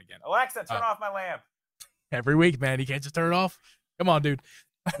back on again. Alexa, turn off my lamp. Every week, man. You can't just turn it off. Come on, dude.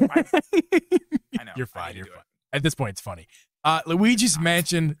 I know. You're fine. You're fine. At this point, it's funny. Luigi's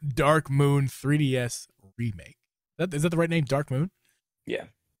Mansion Dark Moon 3DS remake. Is that the right name? Dark Moon? Yeah.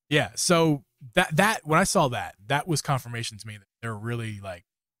 Yeah. So that when I saw that was confirmation to me that they're really like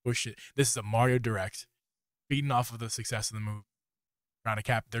push it. This is a Mario Direct, feeding off of the success of the movie.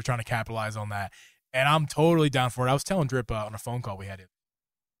 They're trying to capitalize on that, and I'm totally down for it. I was telling Drip on a phone call we had.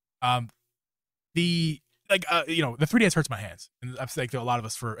 The 3DS hurts my hands, and I'm like a lot of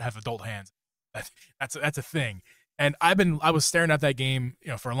us have adult hands. That's a thing. And I was staring at that game,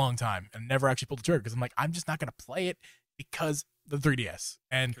 for a long time and never actually pulled the trigger because I'm like, I'm just not gonna play it because the 3DS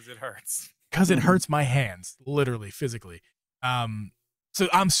and because it hurts. Because it hurts my hands, literally, physically. So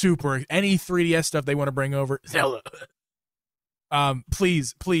I'm super any 3DS stuff they want to bring over, Zelda.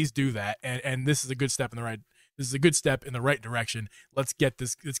 Please do that. And this is a good step in the right. This is a good step in the right direction. Let's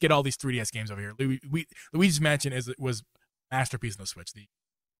get all these 3DS games over here. Luigi's Mansion was masterpiece on the Switch. The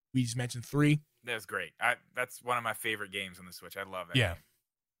Luigi's Mansion 3. That was great. That's one of my favorite games on the Switch. I love that. Yeah. Game.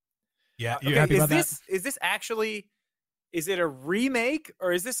 Yeah. You happy about that? Is this actually? Is it a remake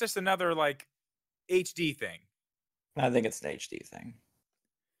or is this just another like HD thing? I think it's an HD thing.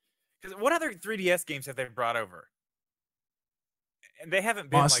 Because what other 3DS games have they brought over? And they haven't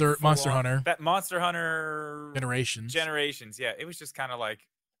been Monster Hunter. That Monster Hunter Generations. Yeah, it was just kind of like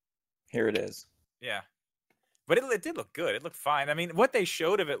here it is. Yeah, but it did look good. It looked fine. I mean, what they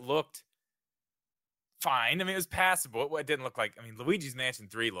showed of it looked fine. I mean, it was passable. It didn't look like. I mean, Luigi's Mansion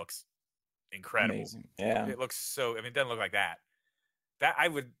 3 looks incredible. Amazing. Yeah, it looks so. I mean, it doesn't look like that. That I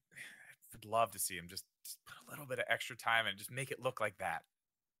would love to see him just put a little bit of extra time and just make it look like that.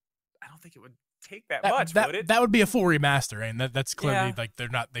 I don't think it would take that much, would it? That would be a full remaster, and that's clearly like they're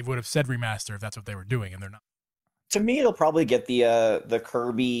not. They would have said remaster if that's what they were doing, and they're not. To me, it'll probably get the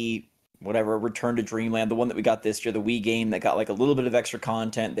Kirby whatever Return to Dreamland, the one that we got this year, the Wii game that got like a little bit of extra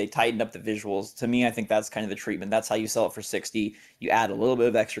content. They tightened up the visuals. To me, I think that's kind of the treatment. That's how you sell it for $60. You add a little bit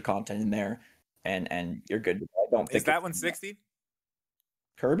of extra content in there, and you're good. I don't think is that one $60?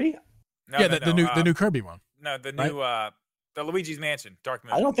 Kirby? No, yeah, the new Kirby one. No, the new the Luigi's Mansion Dark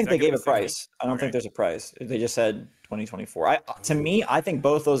Moon. I don't think they gave a price. I don't think there's a price. They just said 2024. To me, I think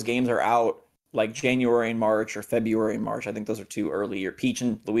both those games are out like January and March or February and March. I think those are too early year. Peach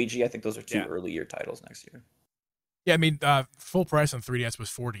and Luigi, I think those are two early year titles next year. Yeah, I mean, full price on 3DS was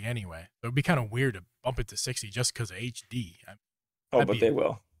 $40 anyway. So it'd be kind of weird to bump it to $60 just because of HD. But they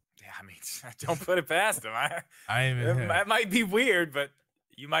will. Yeah, I mean, don't put it past them. That might be weird, but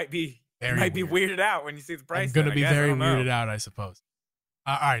you might be weirded out when you see the price. I'm going to be very weirded out, I suppose.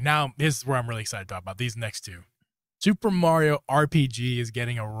 All right, now this is where I'm really excited to talk about these next two. Super Mario RPG is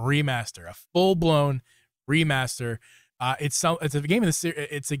getting a remaster, a full-blown remaster. It's a game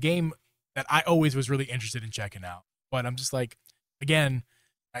it's a game that I always was really interested in checking out. But I'm just like, again,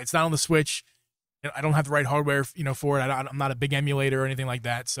 it's not on the Switch. I don't have the right hardware, for it. I'm not a big emulator or anything like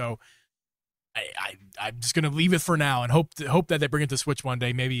that. So I'm just gonna leave it for now and hope that they bring it to Switch one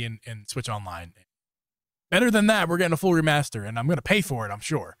day, maybe in Switch Online. Better than that, we're getting a full remaster, and I'm gonna pay for it. I'm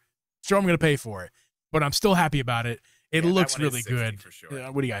sure I'm gonna pay for it, but I'm still happy about it. It looks really good. For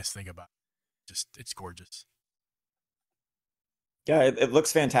sure. What do you guys think about it? It's gorgeous. Yeah, it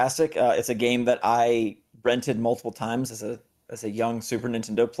looks fantastic. It's a game that I rented multiple times as a young Super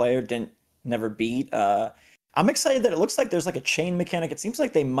Nintendo player. Never beat. I'm excited that it looks like there's like a chain mechanic. It seems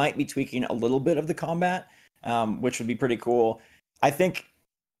like they might be tweaking a little bit of the combat, which would be pretty cool. I think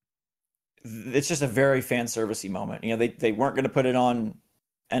it's just a very fan servicey moment. They weren't going to put it on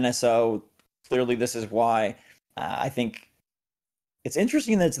NSO. Clearly, this is why. I think it's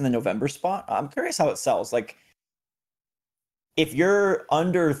interesting that it's in the November spot. I'm curious how it sells. Like, if you're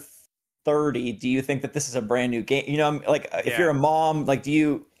under 30, do you think that this is a brand new game? If you're a mom, like, do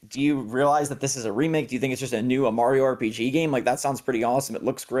you realize that this is a remake? Do you think it's just a Mario RPG game? Like, that sounds pretty awesome. It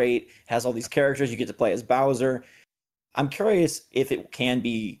looks great. It has all these characters. You get to play as Bowser. I'm curious if it can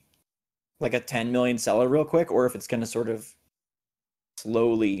be like a 10 million seller real quick, or if it's going to sort of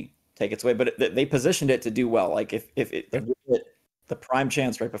slowly take its way. But they positioned it to do well. Like, if the prime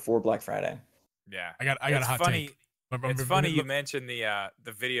chance right before Black Friday. Yeah, I got a hot take. It's funny you mentioned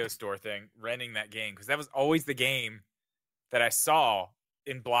the video store thing, renting that game, because that was always the game that I saw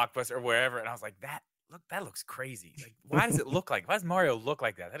in Blockbuster or wherever, and I was like, that looks crazy. Like, why does it look like? Why does Mario look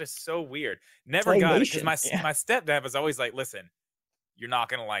like that? That is so weird. Never got it because my stepdad was always like, listen, you're not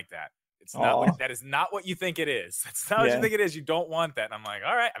gonna like that. It's not what, that is not what you think it is. That's not what you think it is. You don't want that. And I'm like,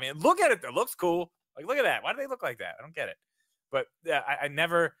 all right. I mean, look at it. It looks cool. Like, look at that. Why do they look like that? I don't get it. But I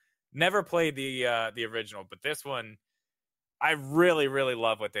never played the original. But this one, I really, really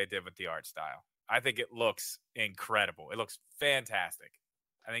love what they did with the art style. I think it looks incredible. It looks fantastic.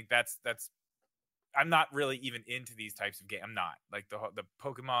 I think that's. I'm not really even into these types of games. I'm not like the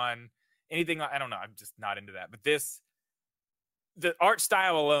Pokemon, anything. I don't know. I'm just not into that. But the art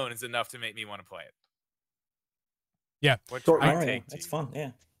style alone is enough to make me want to play it. Yeah, that's fun.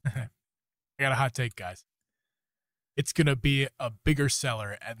 Yeah, I got a hot take, guys. It's gonna be a bigger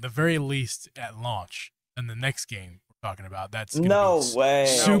seller at the very least at launch than the next game we're talking about. That's no way.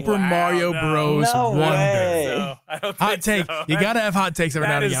 Super Mario Bros. Wonder. Way. I don't hot take. So. You gotta have hot takes every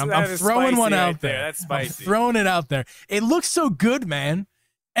now and again. I'm throwing one out there. That's spicy. I'm throwing it out there. It looks so good, man.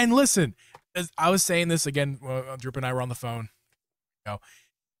 And listen, as I was saying this again, Drew and I were on the phone.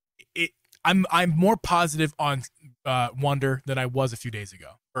 I'm more positive on Wonder than I was a few days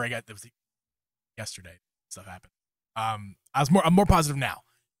ago, or it was yesterday. Stuff happened. I'm more positive now,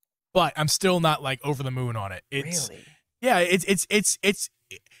 but I'm still not like over the moon on it. Really? Yeah. It's.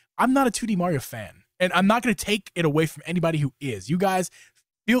 I'm not a 2D Mario fan, and I'm not going to take it away from anybody who is. You guys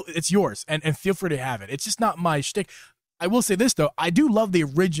feel it's yours, and feel free to have it. It's just not my shtick. I will say this though, I do love the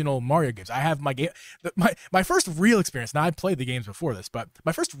original Mario games. I have my game, my first real experience. Now I played the games before this, but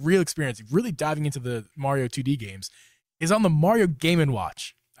my first real experience, really diving into the Mario 2D games, is on the Mario Game &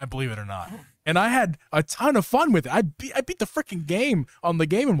 Watch. I believe it or not, and I had a ton of fun with it. I beat the freaking game on the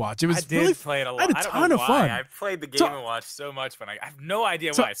Game & Watch. It was really play it a lot. I had a ton of fun. I played the Game & Watch so much fun. I have no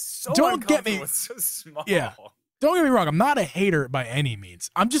idea why. It's so uncomfortable. It's so small. Yeah. Don't get me wrong. I'm not a hater by any means.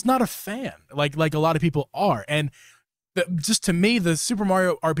 I'm just not a fan, like a lot of people are, and. Just to me, the Super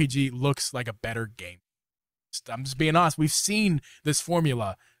Mario RPG looks like a better game. I'm just being honest. We've seen this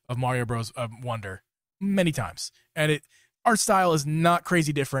formula of Mario Bros. Wonder many times, and art style is not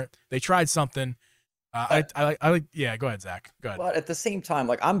crazy different. They tried something. I like. Yeah, go ahead, Zach. Go ahead. But at the same time,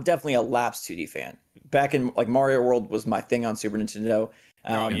 like I'm definitely a lapsed 2D fan. Back in like Mario World was my thing on Super Nintendo.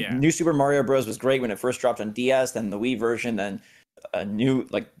 New Super Mario Bros. Was great when it first dropped on DS, then the Wii version, then New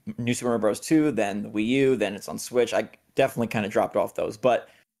Super Mario Bros. 2, then the Wii U, then it's on Switch. I definitely kind of dropped off those, but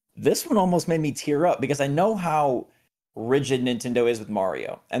this one almost made me tear up because I know how rigid Nintendo is with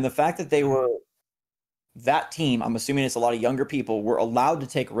Mario, and the fact that they were that team, I'm assuming it's a lot of younger people, were allowed to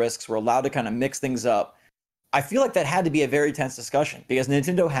take risks, were allowed to kind of mix things up. I feel like that had to be a very tense discussion because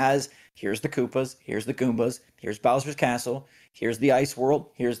Nintendo has, here's the Koopas, here's the Goombas, here's Bowser's Castle, here's the Ice World,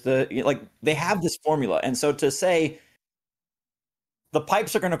 here's they have this formula, and so to say the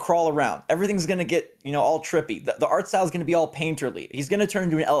pipes are going to crawl around. Everything's going to get, all trippy. The art style is going to be all painterly. He's going to turn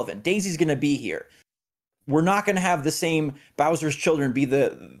into an elephant. Daisy's going to be here. We're not going to have the same Bowser's children be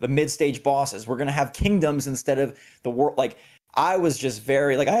the mid-stage bosses. We're going to have kingdoms instead of the world. Like, I was just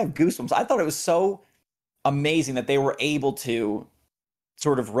very, I have goosebumps. I thought it was so amazing that they were able to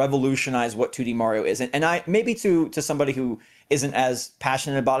sort of revolutionize what 2D Mario is. And I maybe to somebody who isn't as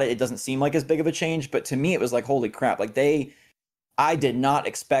passionate about it, it doesn't seem like as big of a change. But to me, it was like, holy crap. I did not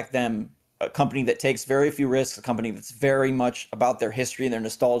expect them, a company that takes very few risks, a company that's very much about their history and their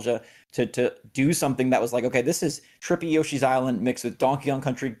nostalgia, to do something that was like, okay, this is trippy Yoshi's Island mixed with Donkey Kong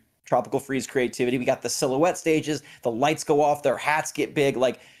Country Tropical Freeze creativity. We got the silhouette stages, the lights go off, their hats get big.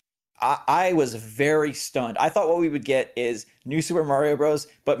 I was very stunned. I thought what we would get is New Super Mario Bros.,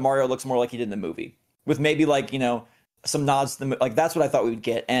 but Mario looks more like he did in the movie, with maybe some nods to the that's what I thought we would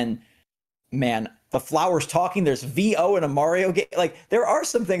get. And man, the flowers talking. There's VO in a Mario game. There are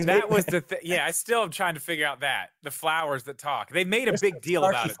some things. That was the thing. Yeah, I still am trying to figure out that the flowers that talk. They made a big deal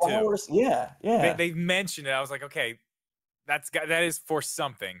about it flowers. Too. Yeah. They mentioned it. I was like, okay, that is for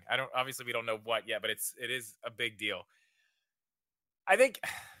something. Obviously we don't know what yet, but it is a big deal. I think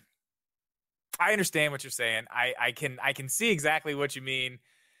I understand what you're saying. I can see exactly what you mean.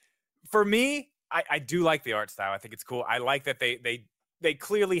 For me, I do like the art style. I think it's cool. I like that they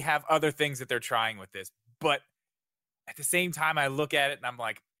clearly have other things that they're trying with this, but at the same time, I look at it and I'm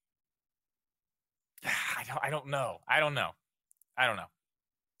like, I don't know. I don't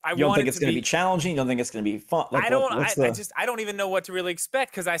think it's going to be challenging. You don't think it's going to be fun. I don't even know what to really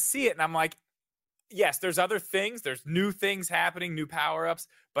expect because I see it and I'm like, yes, there's other things. There's new things happening, new power-ups,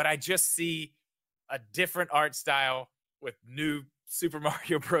 but I just see a different art style with new Super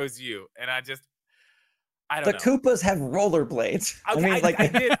Mario Bros. U, and I don't know. The Koopas have rollerblades. Okay, I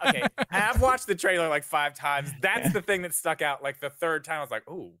did. Okay, I've watched the trailer 5 times. That's the thing that stuck out. The third time, I was like,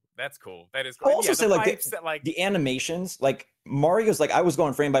 "Oh, that's cool. That is cool." I'll also say the animations, Mario's. I was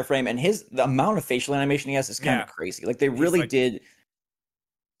going frame by frame, and the amount of facial animation he has is kind of crazy. They really did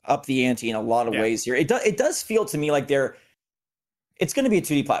up the ante in a lot of ways here. It does feel to me like it's going to be a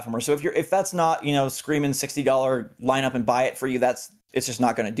 2D platformer. So if that's not, screaming $60 line up and buy it for you, it's just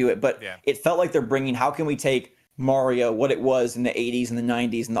not going to do it. But it felt like they're bringing, how can we take Mario, what it was in the 80s and the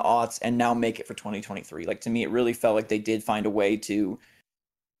 90s and the aughts, and now make it for 2023? Like, to me, it really felt like they did find a way to,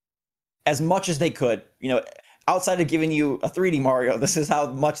 as much as they could, outside of giving you a 3D Mario, this is how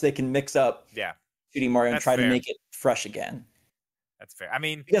much they can mix up 2D Mario and try to make it fresh again. That's fair. I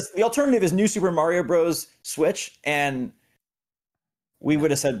mean, because the alternative is New Super Mario Bros. Switch, and we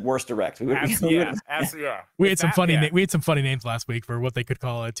would have said worst direct. We absolutely. We had some funny names last week for what they could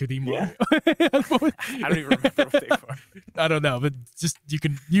call a 2D Mario. I don't even remember what they were. I don't know, but just you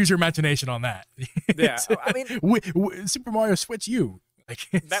can use your imagination on that. Yeah, I mean, Super Mario Switch U.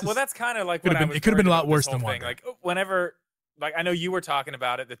 That's kind of like what I was. It could have been a lot worse than one. Like whenever, like I know you were talking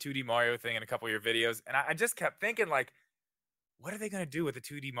about it, the 2D Mario thing in a couple of your videos, and I just kept thinking, like, what are they going to do with the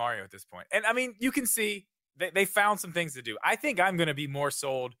 2D Mario at this point? And I mean, you can see. They found some things to do. I think I'm going to be more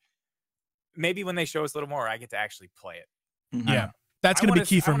sold maybe when they show us a little more, I get to actually play it. Mm-hmm. Yeah, that's going to be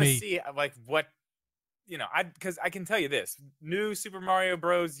key for me. See, like, what, because I can tell you this. New Super Mario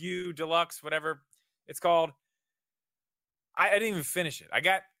Bros. U Deluxe, whatever it's called, I didn't even finish it. I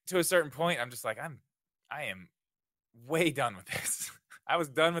got to a certain point. I'm just like, I am way done with this. I was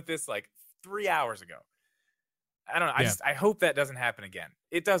done with this like 3 hours ago. I don't know. I hope that doesn't happen again.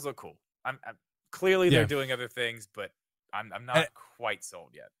 It does look cool. I'm clearly they're doing other things, but I'm not quite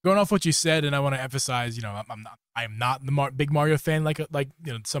sold yet. Going off what you said, and I want to emphasize, I'm not the big Mario fan like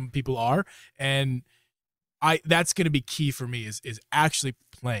some people are, and that's going to be key for me is actually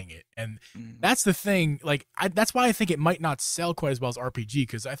playing it, and that's the thing. Like that's why I think it might not sell quite as well as RPG,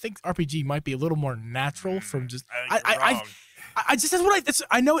 because I think RPG might be a little more natural from just I just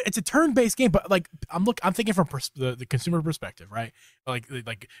I know it's a turn-based game, but like I'm thinking from the consumer perspective, right?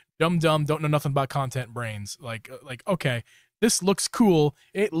 Like dumb don't know nothing about content brains. Like okay, this looks cool.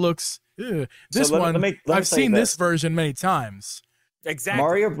 It looks I've seen this version many times. Exactly.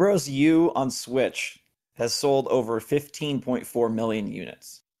 Mario Bros. U on Switch has sold over 15.4 million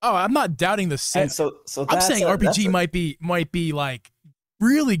units. Oh, I'm not doubting the set. So I'm saying RPG might be like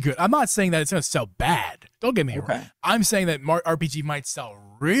really good. I'm not saying that it's going to sell bad. Don't get me wrong. I'm saying that RPG might sell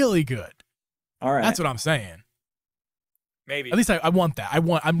really good. All right. That's what I'm saying. Maybe. At least I want that.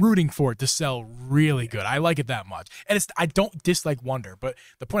 I'm rooting for it to sell really good. I like it that much. And I don't dislike Wonder, but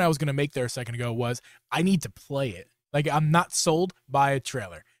the point I was going to make there a second ago was I need to play it. Like, I'm not sold by a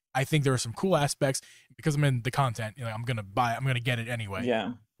trailer. I think there are some cool aspects because I'm in the content. I'm going to get it anyway. Yeah.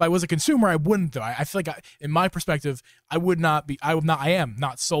 If I was a consumer, I wouldn't though. I feel like in my perspective, I am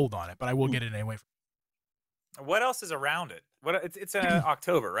not sold on it, but I will get it anyway. What else is around it? It's in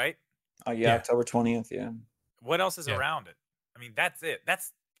October, right? Oh yeah, October 20th. Yeah. What else is around it? I mean, that's it.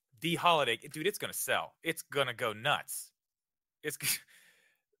 That's the holiday, dude. It's gonna sell. It's gonna go nuts.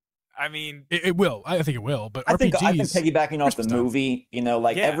 I mean, it will. I think it will. But I think piggybacking off the movie,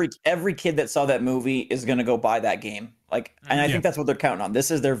 every kid that saw that movie is gonna go buy that game. Like, and I think that's what they're counting on.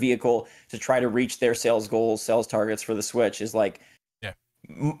 This is their vehicle to try to reach their sales goals, sales targets for the Switch. Is like,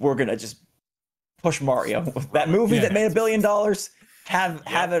 we're gonna just push Mario. That movie that made $1 billion.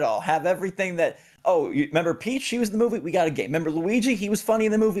 Have it all. Have everything that. Oh, you remember Peach? She was in the movie. We got a game. Remember Luigi? He was funny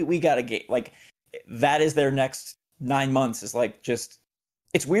in the movie. We got a game. Like, that is their next 9 months. Is like just.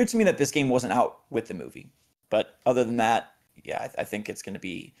 It's weird to me that this game wasn't out with the movie. But other than that, I think it's going to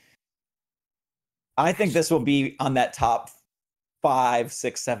be. I think this will be on that top 5,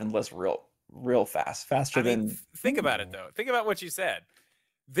 6, 7 list real fast, faster than. Think about it though. Think about what you said.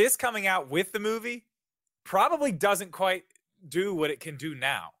 This coming out with the movie probably doesn't quite do what it can do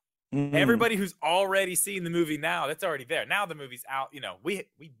now. Mm-hmm. Everybody who's already seen the movie now, that's already there. Now the movie's out. We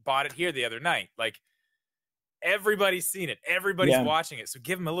bought it here the other night. Like, everybody's seen it. Everybody's watching it. So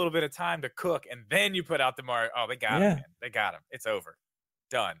give them a little bit of time to cook, and then you put out the Mario. Oh, they got him. Man. They got him. It's over.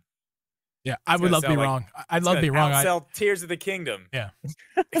 Done. Yeah, I would love to be wrong. I'd love to be wrong. Sell Tears of the Kingdom. Yeah.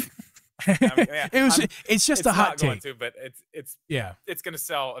 It's just a hot take. But it's going to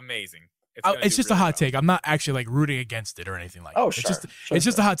sell amazing. It's just a hot take. I'm not actually like rooting against it or anything like that. Oh, sure. It's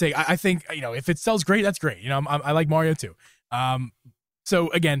just a hot take. I think, if it sells great, that's great. I like Mario too. So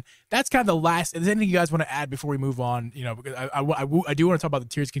again, that's kind of the last. Is there anything you guys want to add before we move on? Because I do want to talk about the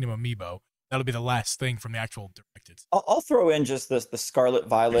Tears Kingdom amiibo. That'll be the last thing from the actual directed. I'll throw in just the Scarlet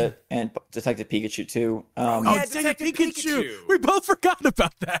Violet and Detective Pikachu too. Detective Pikachu. We both forgot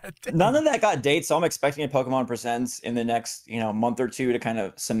about that. None of that got dates, so I'm expecting a Pokemon Presents in the next month or two to kind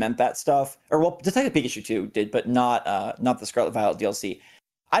of cement that stuff. Or well, Detective Pikachu 2 did, but not the Scarlet Violet DLC.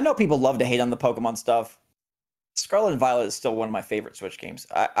 I know people love to hate on the Pokemon stuff. Scarlet and Violet is still one of my favorite Switch games.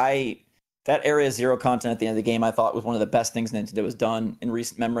 That Area Zero content at the end of the game, I thought was one of the best things Nintendo has done in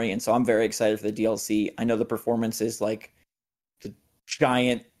recent memory, and so I'm very excited for the DLC. I know the performance is like the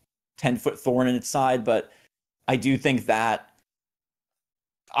giant 10-foot thorn in its side, but I do think that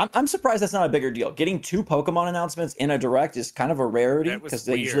I'm surprised that's not a bigger deal. Getting 2 Pokemon announcements in a Direct is kind of a rarity because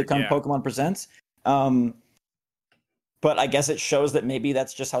they usually come Pokemon Presents. But I guess it shows that maybe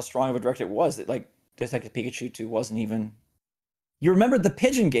that's just how strong of a Direct it was. That like Detective Pikachu 2 wasn't even. You remember the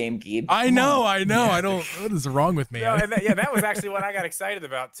pigeon game, Geeb? I know. I don't. What is wrong with me? No, that was actually what I got excited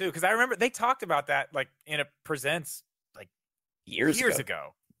about too, because I remember they talked about that like in a Presents like years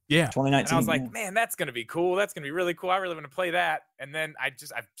ago. Yeah, 2019. And I was like, man, that's gonna be cool. That's gonna be really cool. I really want to play that. And then I've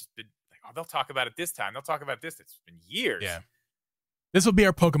just been like, oh, they'll talk about it this time. They'll talk about this. It's been years. Yeah. This will be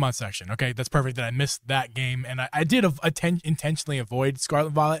our Pokemon section. Okay, that's perfect that I missed that game, and I did intentionally avoid Scarlet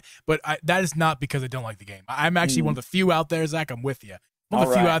and Violet, but that is not because I don't like the game. I'm actually one of the few out there, Zach. I'm with you. One of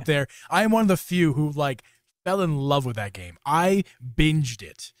the few out there. I am one of the few who like fell in love with that game. I binged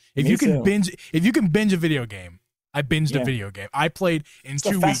it. If you can binge a video game, I binged a video game. I played in 2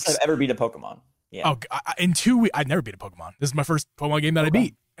 weeks. The fastest I've ever beat a Pokemon. Yeah. Oh, in 2 weeks, I'd never beat a Pokemon. This is my first Pokemon game that I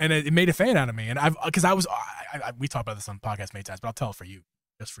beat. And it made a fan out of me. And we talked about this on the podcast many times, but I'll tell it for you,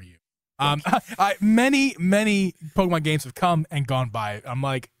 just for you. Many Pokemon games have come and gone by. I'm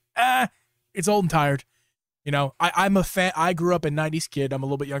like, it's old and tired. You know, I'm a fan. I grew up a 90s kid. I'm a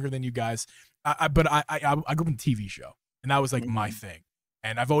little bit younger than you guys. But I grew up in a TV show, and that was like my thing.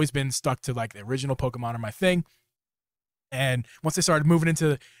 And I've always been stuck to like the original Pokemon are my thing. And once they started moving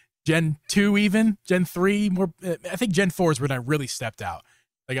into Gen 2, even Gen 3, more, I think Gen 4 is when I really stepped out.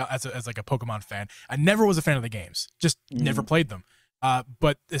 Like as like a Pokemon fan, I never was a fan of the games. Just never played them.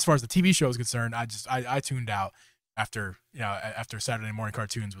 But as far as the TV show is concerned, I tuned out after Saturday morning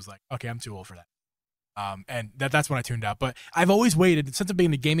cartoons was like, okay, I'm too old for that. And that's when I tuned out. But I've always waited since I've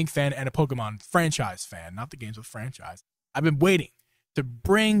been a gaming fan and a Pokemon franchise fan, not the games but franchise. I've been waiting to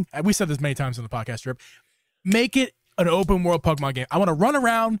bring. We said this many times on the podcast trip. Make it an open world Pokemon game. I want to run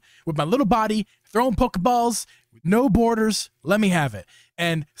around with my little body, throwing Pokeballs with no borders. Let me have it.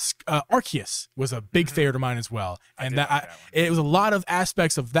 And Arceus was a big favorite of mine as well. And it was a lot of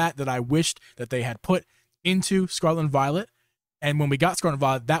aspects of that I wished that they had put into Scarlet and Violet. And when we got Scarlet and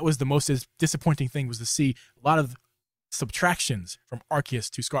Violet, that was the most disappointing thing, was to see a lot of subtractions from Arceus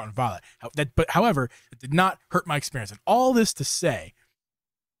to Scarlet and Violet. However, it did not hurt my experience. And all this to say,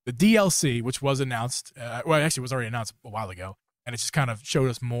 the DLC, which was announced, actually was already announced a while ago, and it just kind of showed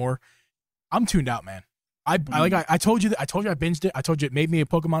us more. I'm tuned out, man. I told you I binged it. I told you it made me a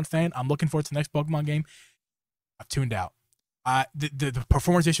Pokemon fan. I'm looking forward to the next Pokemon game. I've tuned out. The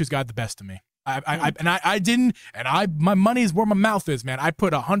performance issues got the best of me. My money is where my mouth is, man. I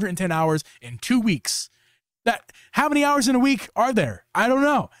put 110 hours in 2 weeks. How many hours in a week are there? I don't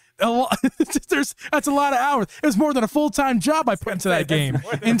know. That's a lot of hours. It was more than a full-time job I put into that game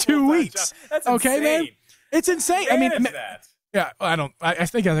in 2 weeks. That's okay, insane. man. It's insane. I mean, that. yeah. I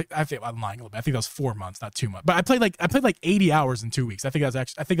think I'm lying a little bit. I think that was 4 months, not 2 months. But I played like 80 hours in 2 weeks. I think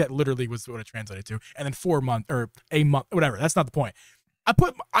that literally was what it translated to. And then 4 months or a month, whatever. That's not the point. I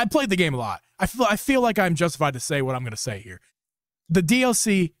played the game a lot. I feel like I'm justified to say what I'm going to say here. The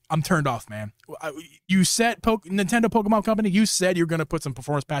DLC, I'm turned off, man. You said Nintendo Pokemon Company, you said you're going to put some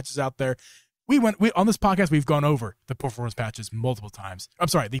performance patches out there. We on this podcast, we've gone over the performance patches multiple times. I'm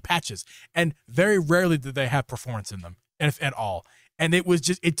sorry, the patches. And very rarely did they have performance in them, if at all. And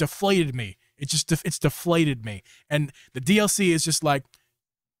it deflated me. It's deflated me. And the DLC is just like,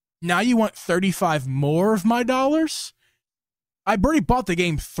 now you want 35 more of my dollars? I already bought the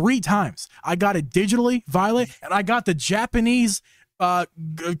game 3 times. I got it digitally, Violet, and I got the Japanese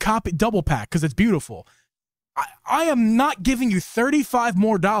copy double pack because it's beautiful. I am not giving you $35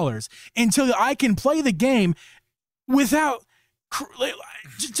 more until I can play the game without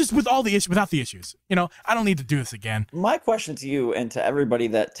just without the issues. You know, I don't need to do this again. My question to you and to everybody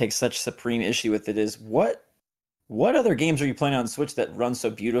that takes such supreme issue with it is what other games are you playing on Switch that run so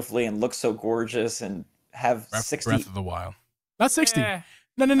beautifully and look so gorgeous and have 60? Breath of the Wild. Not 60.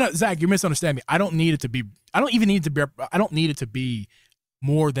 No, Zach, you're misunderstanding me. I don't need it to be. I don't need it to be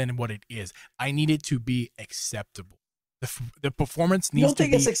more than what it is. I need it to be acceptable. The performance needs to be. You don't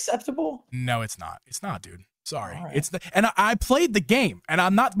think it's acceptable? No, it's not. It's not, dude. Sorry. Right. And I played the game, and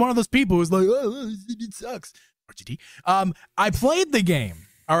I'm not one of those people who's like, oh, it sucks. RGT. I played the game.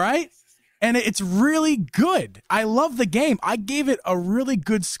 All right. And it's really good. I love the game. I gave it a really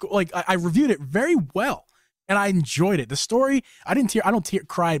good score. Like I reviewed it very well. And I enjoyed it. The story, I don't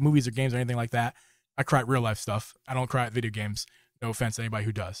cry at movies or games or anything like that. I cry at real life stuff. I don't cry at video games. No offense to anybody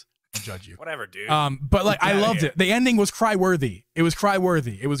who does. I'll judge you. Whatever, dude. But like, I loved it. The ending was cry-worthy. It was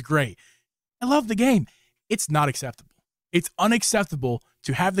cry-worthy. It was great. I love the game. It's not acceptable. It's unacceptable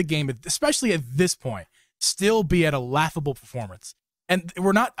to have the game, especially at this point, still be at a laughable performance. And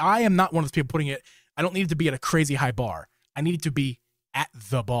I am not one of those people putting it, I don't need it to be at a crazy high bar. I need it to be at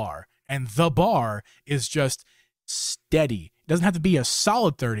the bar. And the bar is just steady. It doesn't have to be a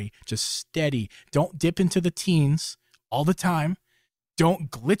solid 30, just steady. Don't dip into the teens all the time. Don't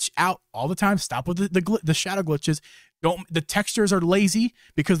glitch out all the time. Stop with the shadow glitches. The textures are lazy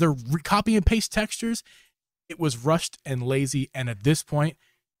because they're copy and paste textures. It was rushed and lazy, and at this point,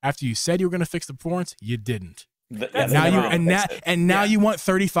 after you said you were going to fix the performance, you didn't. Now you want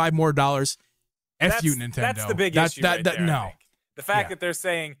 $35 more. F you, Nintendo. That's the big issue. No, the fact that they're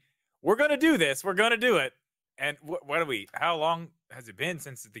saying we're going to do this, we're going to do it, and what are we? How long has it been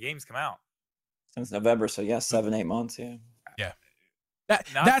since the game's come out? Since November, so 7-8 months. Yeah.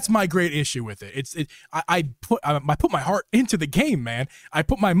 That's my great issue with it. I put my heart into the game, man. I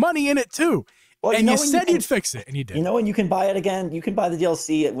put my money in it too. Well, and you said you'd fix it, and you did. You know, when you can buy it again, you can buy the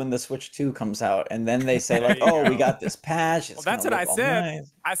DLC when the Switch 2 comes out, and then they say like, "Oh, we got this patch." Well, that's what I said.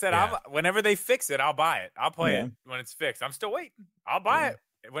 Nice. I said, whenever they fix it, I'll buy it. I'll play it when it's fixed. I'm still waiting. I'll buy it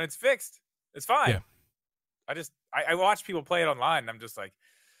when it's fixed. It's fine. Yeah. I watch people play it online, and I'm just like,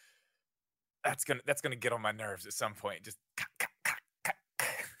 that's gonna get on my nerves at some point. Just.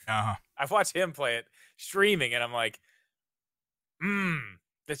 I've watched him play it streaming, and I'm like,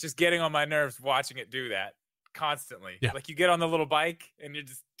 that's just getting on my nerves watching it do that constantly. Yeah. Like you get on the little bike and you're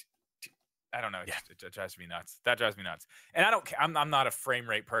just, I don't know. It drives me nuts. That drives me nuts. And I'm not a frame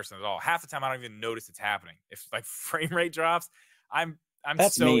rate person at all. Half the time I don't even notice it's happening. If like frame rate drops, I'm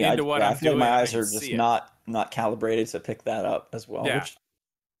that's so me. into what I'm feel doing. Like my eyes are just not calibrated to pick that up as well. Yeah.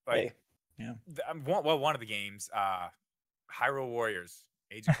 One of the games, Hyrule Warriors.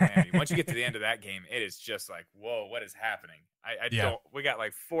 Age of Calamity. Once you get to the end of that game, it is just like, whoa, what is happening? We got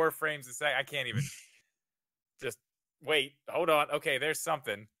like 4 frames a second. I can't even just wait. Hold on. Okay, there's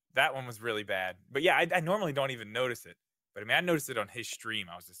something. That one was really bad. But yeah, I normally don't even notice it. But I mean, I noticed it on his stream.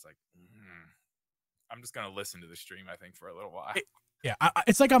 I was just like, I'm just going to listen to the stream, I think, for a little while.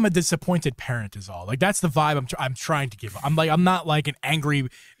 It's like I'm a disappointed parent is all. Like that's the vibe I'm trying to give. I'm not like an angry,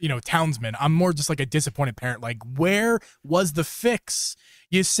 townsman. I'm more just like a disappointed parent. Like, where was the fix?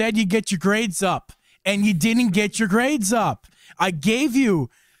 You said you get your grades up, and you didn't get your grades up. I gave you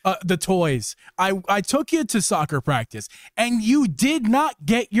the toys. I took you to soccer practice, and you did not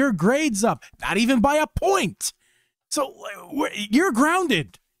get your grades up, not even by a point. So you're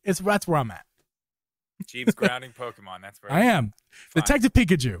grounded. That's where I'm at. Jeeb's grounding Pokemon. That's where I am. Fine. Detective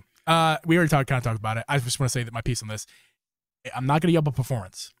Pikachu. We already talked about it. I just want to say that my piece on this. I'm not going to yell about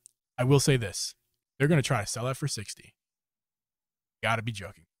performance. I will say this: they're going to try to sell that for $60. You got to be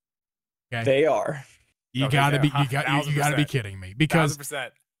joking. Okay? They are. You got to be. You got to be kidding me because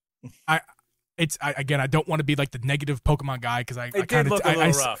 1,000%. I don't want to be like the negative Pokemon guy because it did look a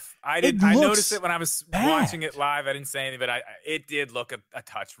little rough. I noticed it when I was watching it live. I didn't say anything, but it did look a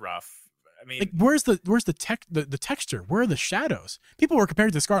touch rough. I mean, like, where's the texture? Where are the shadows? People were comparing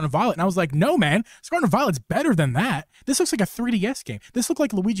it to Scarlet and Violet, and I was like, no, man, Scarlet and Violet's better than that. This looks like a 3DS game. This looked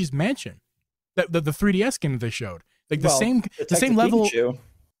like Luigi's Mansion, the 3DS game that they showed. Like the same level. Pikachu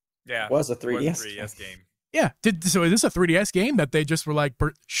was a 3DS game. Yeah. So is this a 3DS game that they just were like,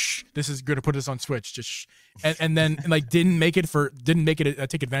 shh, this is going to put this on Switch, just shh. And then like didn't make it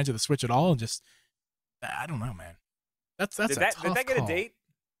take advantage of the Switch at all, and just I don't know, man. Did that get a date?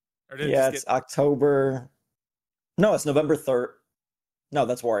 It's October. No, it's November 3rd. No,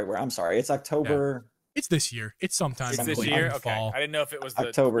 that's WarioWare. I'm sorry. It's October. Yeah. It's this year. It's sometime. It's this year? Okay. Fall. I didn't know if it was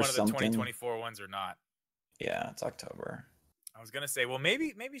October one of the 2024 ones or not. Yeah, it's October. I was going to say, well,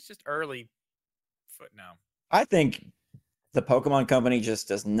 maybe it's just early foot now. I think the Pokemon Company just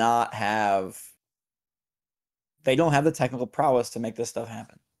does not have... They don't have the technical prowess to make this stuff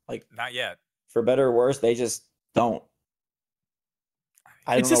happen. Like, not yet. For better or worse, they just don't.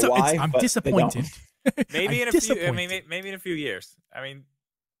 I don't know why. I'm disappointed. Maybe in a few. I mean, maybe in a few years. I mean,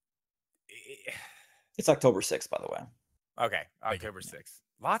 it's October 6th, by the way. Okay, October 6th.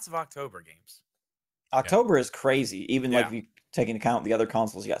 Lots of October games. October is crazy. Even like if you take into account the other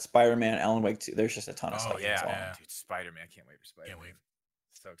consoles, you got Spider-Man, Alan Wake 2. There's just a ton of stuff. Yeah. Dude, Spider-Man. I can't wait for Spider-Man. Can't wait.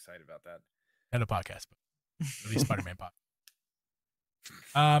 So excited about that. And a podcast, but at least Spider-Man podcast.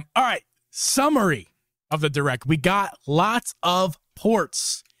 All right. Summary of the Direct. We got lots of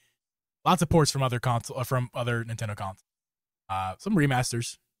ports. Lots of ports from other Nintendo consoles. Some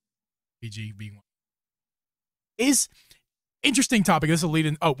remasters. PG being one. Is interesting topic. This will lead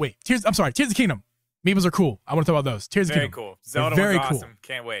in. Oh wait, Tears of the Kingdom. Meeples are cool. I want to talk about those. Tears of the Very Kingdom. cool. Zelda very was cool. awesome.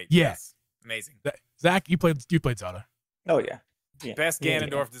 Can't wait. Yeah. Yes. Amazing. Zach, you played Zelda. Oh yeah. Best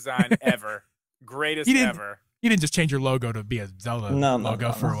Ganondorf design ever. Greatest ever. You didn't just change your logo to be a Zelda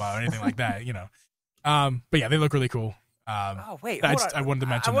logo for a while or anything like that, you know. But yeah, they look really cool. Oh wait, I wanted to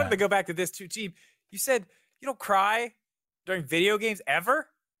mention. I wanted to go back to this too, Geeb. You said you don't cry during video games ever.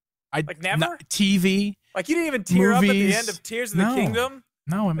 Never. TV. Like you didn't even tear movies, up at the end of Tears of the Kingdom.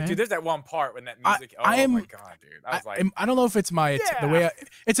 No, man. Dude, there's that one part when that music. My god, dude! I was like, I don't know if it's the way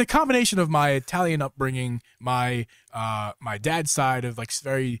it's a combination of my Italian upbringing, my dad's side of like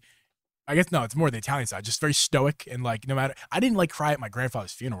very. I guess no, it's more the Italian side, just very stoic and like no matter. I didn't like cry at my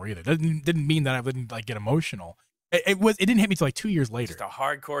grandfather's funeral either. Didn't mean that I wouldn't like get emotional. It didn't hit me till like 2 years later. Just a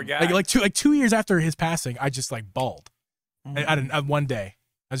hardcore guy. Like 2 years after his passing, I just like bawled. One day,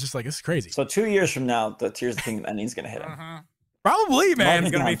 I was just like, this is crazy. So 2 years from now, the Tears of the Kingdom ending is gonna hit him. Probably, man.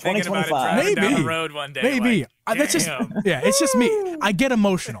 He's gonna be thinking about it driving down the road one day. Maybe. Like, that's just it's just me. I get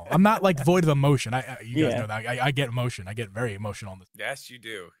emotional. I'm not like void of emotion. You guys know that. I get emotion. I get very emotional on this. Yes, you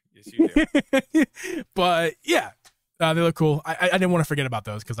do. Yes, you do. But yeah, they look cool. I didn't want to forget about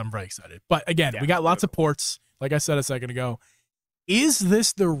those because I'm very excited. But again, we got lots of ports. Like I said a second ago, is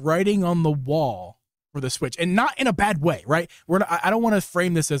this the writing on the wall for the Switch? And not in a bad way, right? I don't want to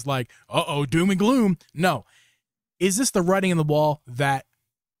frame this as like, doom and gloom. No. Is this the writing on the wall that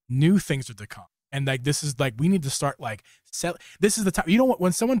new things are to come? And like, this is like, we need to start like, this is the time, you know what,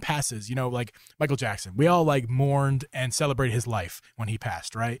 when someone passes, you know, like Michael Jackson, we all like mourned and celebrated his life when he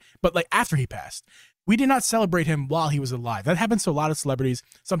passed, right? But like after he passed, we did not celebrate him while he was alive. That happens to a lot of celebrities,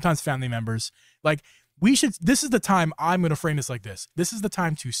 sometimes family members. Like this is the time, I'm going to frame this like this. This is the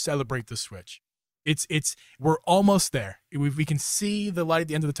time to celebrate the Switch. We're almost there. We can see the light at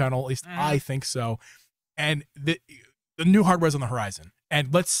the end of the tunnel. At least I think so. And the new hardware is on the horizon.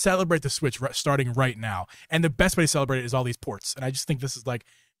 And let's celebrate the Switch starting right now. And the best way to celebrate it is all these ports. And I just think this is like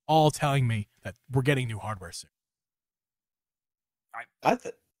all telling me that we're getting new hardware soon.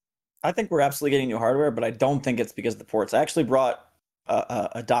 I think we're absolutely getting new hardware, but I don't think it's because of the ports. I actually brought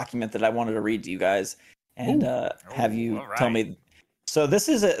a document that I wanted to read to you guys and have you tell me. So this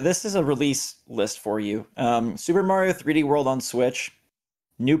is a release list for you. Super Mario 3D World on Switch,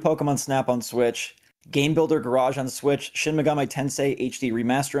 new Pokemon Snap on Switch, Game Builder Garage on Switch, Shin Megami Tensei HD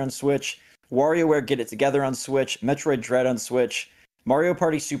Remaster on Switch, WarioWare Get It Together on Switch, Metroid Dread on Switch, Mario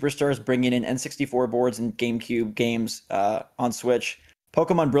Party Superstars bringing in N64 boards and GameCube games on Switch,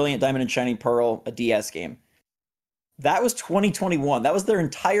 Pokemon Brilliant Diamond and Shining Pearl, a DS game. That was 2021. That was their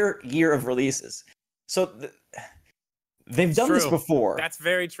entire year of releases. So they've done this before. That's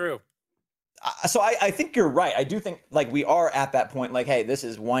very true. So I think you're right. I do think like we are at that point, like, hey, this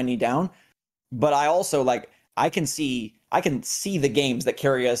is winding down. But I also like I can see the games that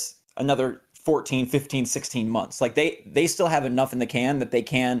carry us another 14, 15, 16 months. Like they still have enough in the can that they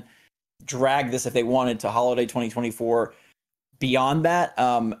can drag this if they wanted to holiday 2024. Beyond that,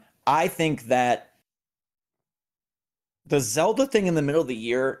 I think that the Zelda thing in the middle of the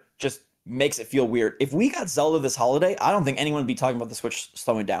year just makes it feel weird. If we got Zelda this holiday, I don't think anyone would be talking about the Switch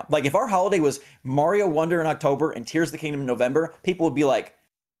slowing down. Like if our holiday was Mario Wonder in October and Tears of the Kingdom in November, people would be like,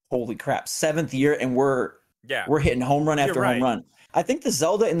 holy crap, 7th year and we're hitting home run after home run. I think the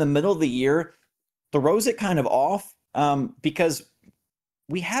Zelda in the middle of the year throws it kind of off because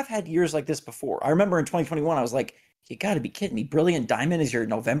we have had years like this before. I remember in 2021, I was like, you got to be kidding me. Brilliant Diamond is your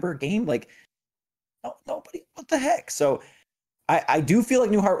November game? Like, no, nobody, what the heck? So I do feel like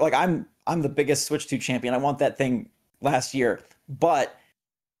new hardware, like I'm the biggest Switch 2 champion. I want that thing last year. But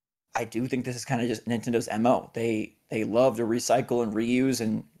I do think this is kind of just Nintendo's MO. They love to recycle and reuse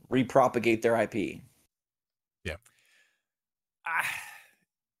and repropagate their IP. Yeah.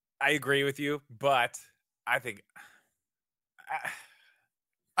 I agree with you, but I think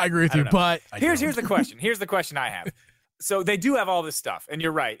I agree with you, but here's the question. Here's the question I have. So they do have all this stuff, and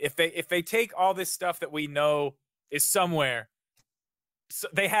you're right. If they take all this stuff that we know is somewhere, so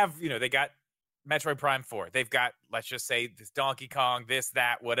they have, they got Metroid Prime 4. They've got, let's just say, this Donkey Kong, this,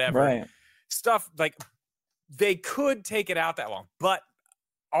 that, whatever. Right. Stuff like they could take it out that long, but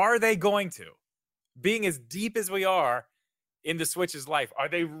are they going to? Being as deep as we are in the Switch's life, are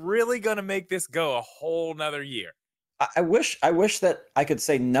they really going to make this go a whole nother year? I wish that I could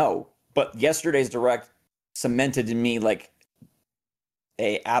say no, but yesterday's Direct cemented in me like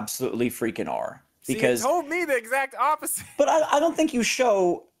they absolutely freaking are. Because See, it told me the exact opposite. But I don't think you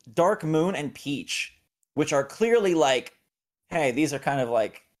show Dark Moon and Peach, which are clearly like, hey, these are kind of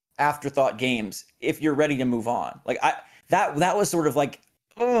like afterthought games if you're ready to move on. Like that was sort of like,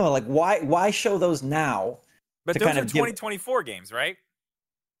 oh, like why show those now? But those are 2024 games, right?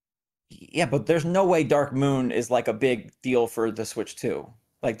 Yeah, but there's no way Dark Moon is like a big deal for the Switch 2.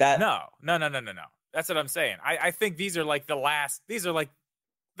 Like that. No. That's what I'm saying. I think these are like the last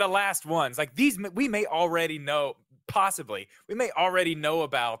ones. Like these, we may already know, possibly, we may already know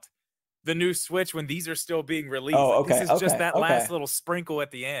about the new Switch when these are still being released. Oh, okay. This is just that last okay. little sprinkle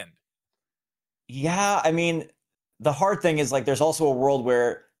at the end. Yeah, I mean, the hard thing is like there's also a world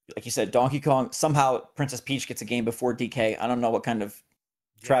where, like you said, Donkey Kong, somehow Princess Peach gets a game before DK. I don't know what kind of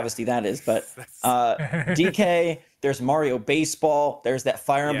travesty that is, but DK, there's Mario Baseball, there's that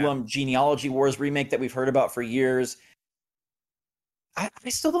Fire Emblem Genealogy Wars remake that we've heard about for years. I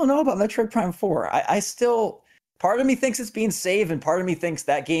still don't know about Metroid Prime 4. I still, part of me thinks it's being saved, and part of me thinks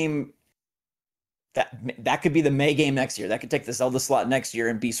that game, that could be the May game next year. That could take the Zelda slot next year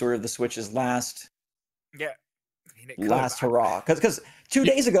and be sort of the Switch's last hurrah. Because 2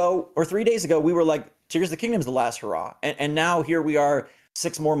 days ago or 3 days ago, we were like, Tears of the Kingdom's the last hurrah. And now here we are,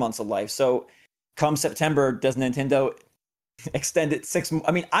 6 more months of life. So come September, does Nintendo extend it 6 more?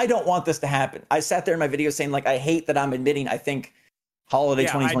 I mean, I don't want this to happen. I sat there in my video saying, like, I hate that I'm admitting I think holiday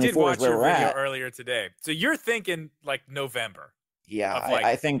 2024 is where we're at. Earlier today. So you're thinking like November. Yeah,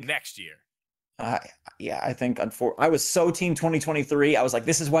 I think next year. I think I was so team 2023. I was like,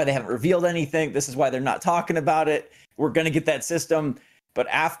 this is why they haven't revealed anything. This is why they're not talking about it. We're going to get that system. But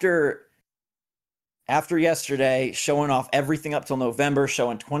after yesterday, showing off everything up till November,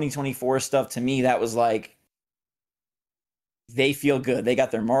 showing 2024 stuff, to me, that was like, they feel good. They got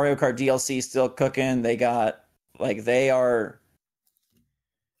their Mario Kart DLC still cooking. They got, like, they are.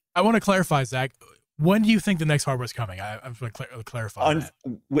 I want to clarify, Zach. When do you think the next hardware is coming? I'm going to clarify that.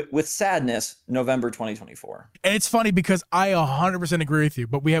 With sadness, November 2024. And it's funny because I 100% agree with you,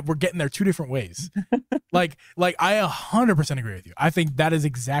 but we're getting there 2 different ways. like I 100% agree with you. I think that is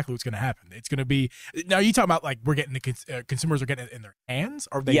exactly what's going to happen. It's going to be, now you talking about like we're getting the consumers are getting it in their hands,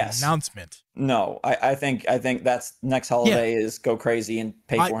 or the announcement? No, I think that's next holiday is go crazy and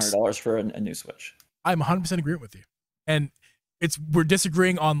pay $400 for a new Switch. I'm 100% agreeing with you, and we're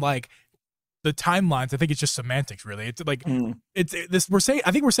disagreeing on like the timelines. I think it's just semantics, really. It's like it's this.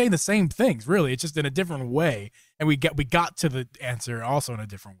 I think we're saying the same things, really. It's just in a different way, and we got to the answer also in a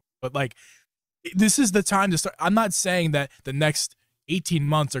different way. But like, this is the time to start. I'm not saying that the next 18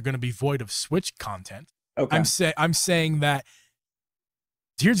 months are going to be void of Switch content. Okay. I'm saying that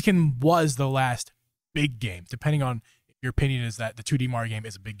Tears of the Kingdom was the last big game. Depending on your opinion, is that the 2D Mario game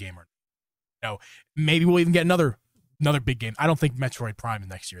is a big game or no? Maybe we'll even get another big game. I don't think Metroid Prime is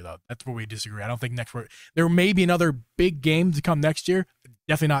next year, though. That's where we disagree. I don't think there may be another big game to come next year.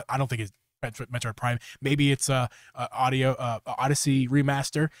 Definitely not. I don't think it's Metroid Prime. Maybe it's Odyssey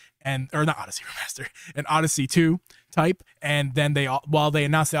remaster, or not Odyssey remaster, an Odyssey 2 type. And then while they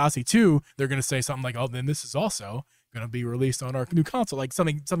announce the Odyssey 2, they're going to say something like, "Oh, then this is also going to be released on our new console," like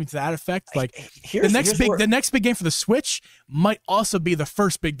something to that effect. Like the next big game for the Switch might also be the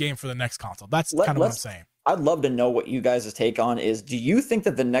first big game for the next console. That's kind of what I'm saying. I'd love to know what you guys' take on is. Do you think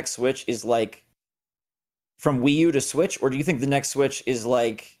that the next Switch is like from Wii U to Switch, or do you think the next Switch is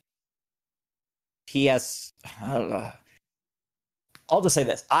like PS? I don't know. I'll just say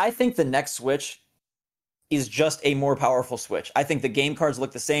this. I think the next Switch is just a more powerful Switch. I think the game cards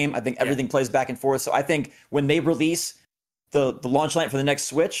look the same. I think everything plays back and forth. So I think when they release the launch line for the next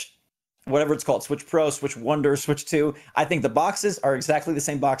Switch, whatever it's called, Switch Pro, Switch Wonder, Switch 2, I think the boxes are exactly the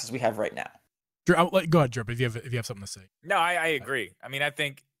same boxes we have right now. Go ahead, Drip, if you have something to say. No, I agree. I mean, I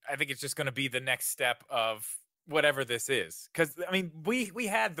think it's just going to be the next step of whatever this is. Because, I mean, we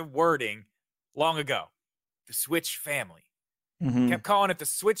had the wording long ago, the Switch family. Mm-hmm. Kept calling it the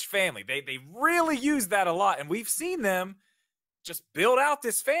Switch family. They really use that a lot. And we've seen them just build out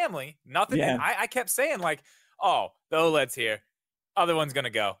this family. Nothing. Yeah. I kept saying, like, oh, the OLED's here. Other one's going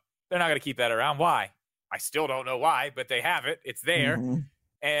to go. They're not going to keep that around. Why? I still don't know why, but they have it. It's there. Mm-hmm.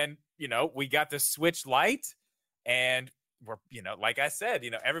 And, we got the Switch Lite, and we're, like I said,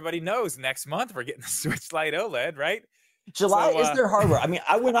 everybody knows next month we're getting the Switch Lite OLED, right? July is their hardware. I mean,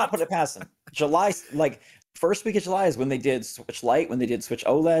 I would not put it past them. July, like first week of July is when they did Switch Lite, when they did Switch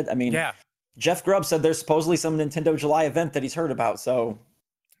OLED. I mean, Jeff Grubb said there's supposedly some Nintendo July event that he's heard about. So I'm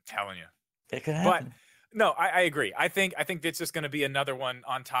telling you, it could happen. But no, I agree. I think it's just going to be another one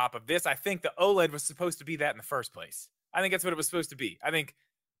on top of this. I think the OLED was supposed to be that in the first place. I think that's what it was supposed to be. I think,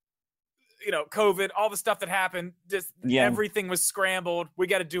 COVID, all the stuff that happened, just everything was scrambled. We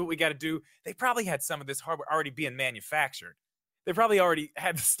got to do what we got to do. They probably had some of this hardware already being manufactured. They probably already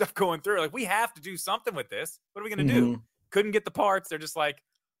had the stuff going through. Like, we have to do something with this. What are we going to do? Couldn't get the parts. They're just like,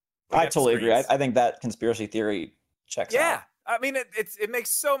 I totally agree. I think that conspiracy theory checks out. Yeah. I mean, it makes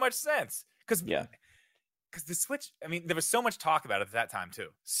so much sense because because the Switch, I mean, there was so much talk about it at that time too.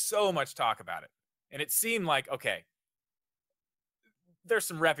 So much talk about it. And it seemed like, okay, there's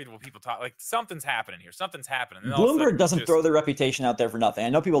some reputable people like something's happening here. Something's happening. And Bloomberg doesn't throw their reputation out there for nothing. I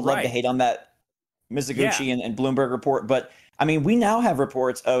know people love to hate on that Mizuguchi and Bloomberg report, but I mean, we now have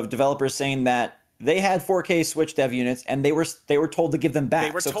reports of developers saying that they had 4K Switch dev units and they were told to give them back.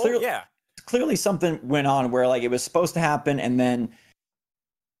 They were told, clearly something went on where like it was supposed to happen, and then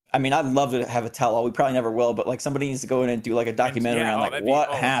I mean, I'd love to have a tell-all. We probably never will, but like somebody needs to go in and do like a documentary on like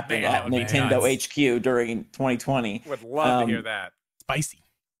what happened at Nintendo HQ during 2020. Would love to hear that. Spicy.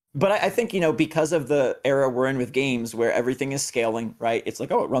 But I think, because of the era we're in with games where everything is scaling, right? It's like,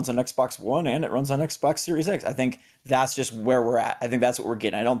 oh, it runs on Xbox One and it runs on Xbox Series X. I think that's just where we're at. I think that's what we're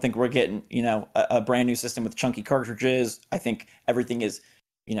getting. I don't think we're getting, a brand new system with chunky cartridges. I think everything is,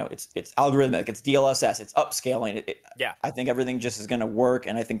 it's algorithmic, it's DLSS, it's upscaling. I think everything just is going to work.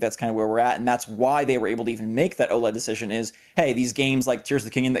 And I think that's kind of where we're at. And that's why they were able to even make that OLED decision is, hey, these games like Tears of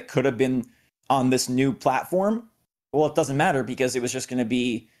the Kingdom that could have been on this new platform, well, it doesn't matter because it was just going to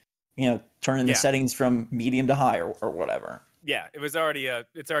be, turning the settings from medium to high or whatever. Yeah, it's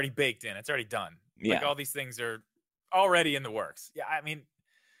already baked in. It's already done. Yeah. Like all these things are already in the works. Yeah, I mean,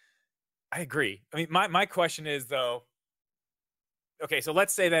 I agree. I mean, my question is though, okay, so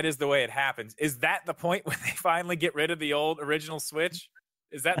let's say that is the way it happens. Is that the point when they finally get rid of the old original Switch?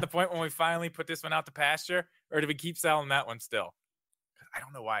 Is that the point when we finally put this one out to pasture? Or do we keep selling that one still? I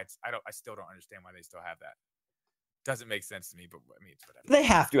don't know why I still don't understand why they still have that. Doesn't make sense to me, but I mean, it's whatever. They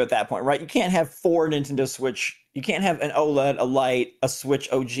have to at that point, right? You can't have 4 Nintendo Switch. You can't have an OLED, a Lite, a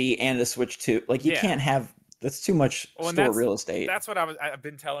Switch OG, and a Switch 2. Like, you can't have, that's too much store real estate. That's what I've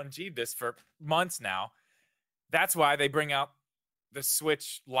been telling Geeb this for months now. That's why they bring out the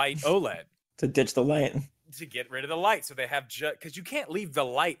Switch Lite OLED. To ditch the Lite. To get rid of the Lite. So they have because you can't leave the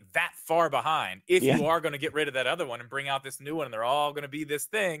Lite that far behind if you are going to get rid of that other one and bring out this new one and they're all going to be this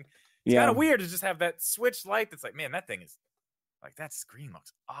thing. It's kind of weird to just have that Switch Lite that's like, man, that thing is like, that screen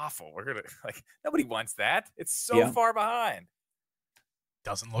looks awful. We're going to like, nobody wants that. It's so far behind.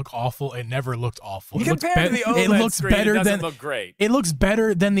 Doesn't look awful. It never looked awful. Compared to the OLED it looks screen, better it doesn't look great. It looks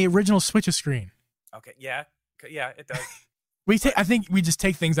better than the original Switch's screen. Okay, yeah, it does. I think we just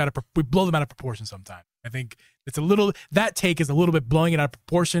take things we blow them out of proportion sometimes. I think it's that take is a little bit blowing it out of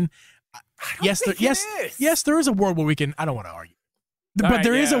proportion. Yes, there is a world where we can, I don't want to argue. But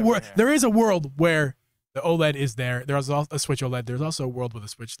there is a world where the OLED is there. There's a Switch OLED. There's also a world with a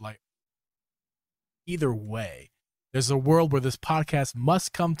Switch Lite. Either way, there's a world where this podcast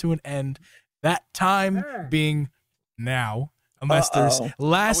must come to an end. That time being now, unless there's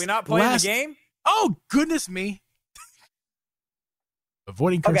last. Are we not playing the game? Oh goodness me!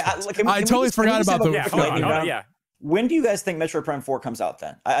 Avoiding curse words. Can I totally forgot about the. When do you guys think Metroid Prime 4 comes out?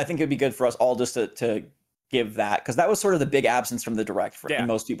 Then I think it'd be good for us all just to give that, because that was sort of the big absence from the direct in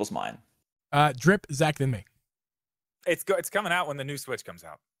most people's mind. Drip, Zach, then me. It's coming out when the new Switch comes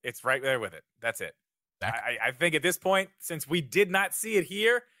out. It's right there with it. That's it. I think at this point, since we did not see it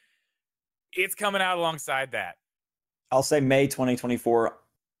here, it's coming out alongside that. I'll say May 2024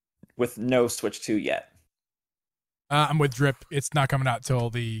 with no Switch 2 yet. I'm with Drip. It's not coming out till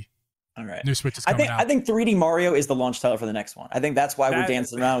the new Switch is coming out. I think 3D Mario is the launch title for the next one. I think that's why we're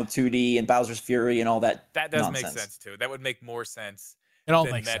dancing around with 2D and Bowser's Fury and all that. That does nonsense. Make sense too. That would make more sense. It all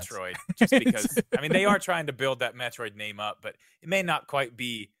than makes Metroid, sense. Just because I mean they are trying to build that Metroid name up, but it may not quite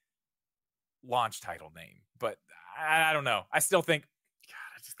be launch title name. But I don't know. I still think,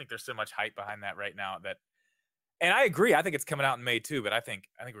 I just think there's so much hype behind that right now that, and I agree. I think it's coming out in May too. But I think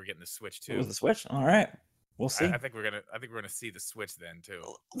we're getting the Switch too. The Switch, all right. We'll see. I think we're gonna see the Switch then too.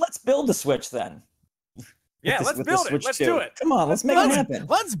 Let's build the Switch then. Let's build it. Let's do it. Come on, let's make it happen.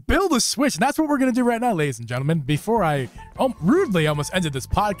 Let's build a Switch. And that's what we're going to do right now, ladies and gentlemen. Before I rudely almost ended this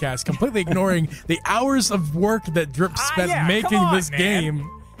podcast, completely ignoring the hours of work that Drip spent making this game.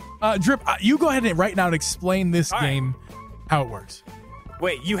 Drip, you go ahead and right now and explain this game, how it works.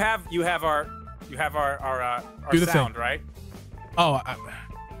 Wait, you have our sound, right? Oh,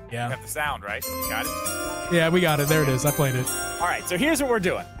 yeah. You have the sound, right? You got it? Yeah, we got it. There it is. I played it. All right, so here's what we're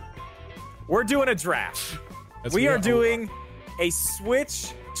doing. We're doing a draft. We are doing a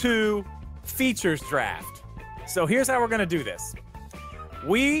Switch 2 features draft. So here's how we're going to do this.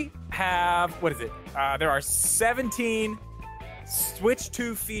 We have, there are 17 Switch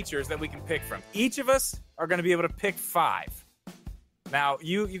 2 features that we can pick from. Each of us are going to be able to pick 5. Now,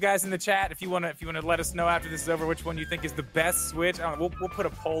 you guys in the chat, if you want to let us know after this is over which one you think is the best Switch, I don't know, we'll put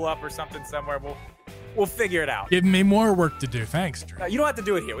a poll up or something somewhere. We'll figure it out. Give me more work to do. Thanks, Drew. No, you don't have to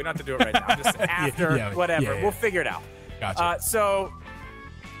do it here. We don't have to do it right now. Just after whatever. We'll figure it out. Gotcha.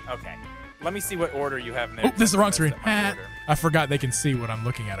 Okay. let me see what order you have next. Oh, this is the wrong screen. Order. I forgot they can see what I'm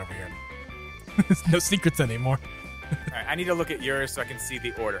looking at over here. There's no secrets anymore. All right, I need to look at yours so I can see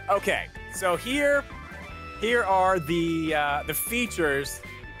the order. Okay, so here are the features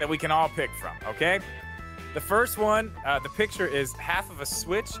that we can all pick from. Okay, the first one, the picture is half of a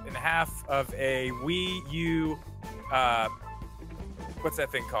Switch and half of a Wii U. What's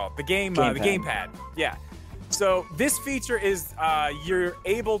that thing called? The gamepad. Yeah. So this feature is you're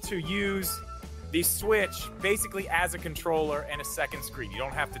able to use the Switch basically as a controller and a second screen. You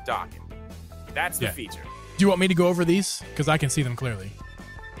don't have to dock it. That's the feature. Do you want me to go over these? Because I can see them clearly.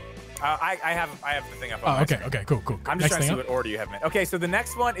 I have the thing up on my screen. Okay, cool. I'm just trying to see what order you have in. Okay, so the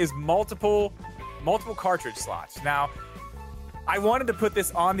next one is multiple cartridge slots. Now, I wanted to put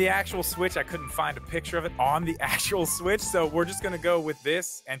this on the actual Switch. I couldn't find a picture of it on the actual Switch, so we're just going to go with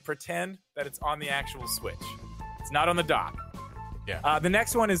this and pretend that it's on the actual Switch. It's not on the dock. Yeah. The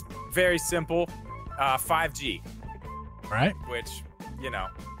next one is very simple, 5G. Right. Which,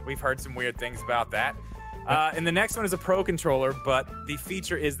 we've heard some weird things about that. And the next one is a Pro Controller, but the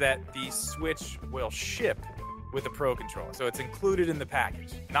feature is that the Switch will ship with a Pro Controller. So it's included in the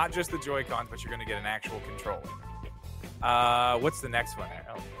package. Not just the Joy-Cons, but you're going to get an actual controller. What's the next one there?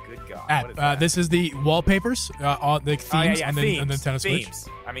 Oh, good God. What is that? This is the wallpapers, the themes on the Nintendo Switch. Themes.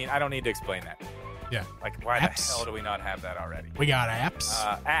 I mean, I don't need to explain that. Yeah. Like, why apps. the hell do we not have that already? We got apps.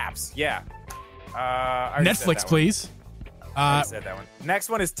 Apps, yeah. Netflix, please. I said that one. Next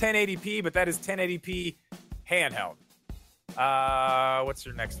one is 1080p, but that is 1080p handheld. What's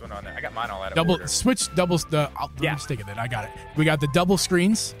your next one on there? I got mine all out of order. Switch doubles. Let me just take it then. I got it. We got the double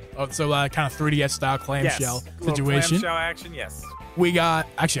screens. So kind of 3DS style clamshell situation. Clamshell action, yes. We got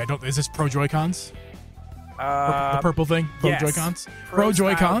is this Pro Joy-Cons? The purple thing? Pro Joy-Cons? Pro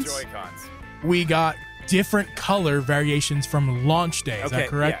Joy-Cons. We got different color variations from launch day. Is that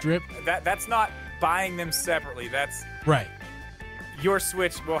correct, Drip? That's not buying them separately. That's right. Your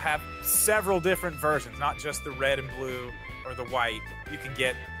Switch will have several different versions, not just the red and blue or the white. You can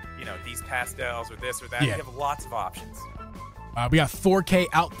get, these pastels or this or that. Yeah. You have lots of options. We got 4K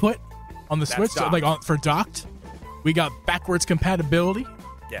output on the Switch, for docked. We got backwards compatibility.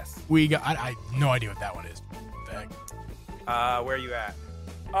 Yes. We got. I have no idea what that one is. What the heck? Where are you at?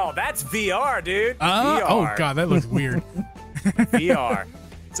 Oh, that's VR, dude. VR. Oh God, that looks weird. VR.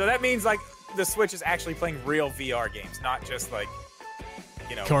 So that means the Switch is actually playing real VR games, not just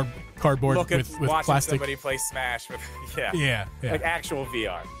cardboard with watching plastic. Somebody play Smash with like actual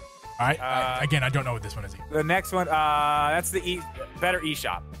VR. All right. Again, I don't know what this one is. The next one, that's the better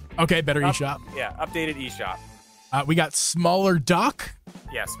eShop. Okay, better eShop. Yeah, updated eShop. We got smaller dock.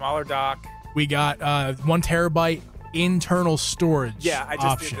 Yeah, smaller dock. We got 1 terabyte internal storage. Yeah, I just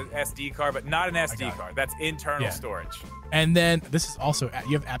option. did the SD card, but not an SD card. That's internal storage. And then this is also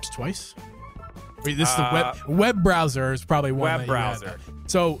you have apps twice. Wait, this is the web browser is probably one. Web browser.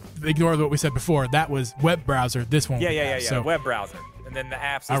 So ignore what we said before. That was web browser. This one. Yeah. So, web browser, and then the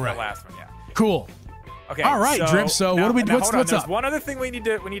apps is the last one. Yeah. Cool. Okay. All right, Drip. So what do we? What's There's up? one other thing we need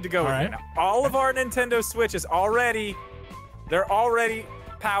to go with. Right. Now. All of our Nintendo Switches they're already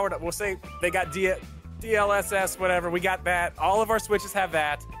powered up. We'll say they got DLSS, whatever. We got that. All of our Switches have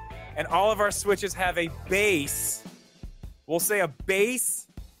that, and all of our Switches have a base. We'll say a base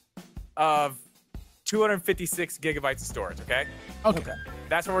of 256 gigabytes of storage. Okay.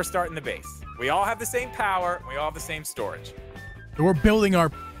 That's where we're starting the base. We all have the same power. And we all have the same storage. So we're building our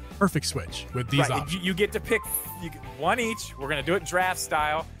perfect Switch with these options. You get to pick one each. We're gonna do it draft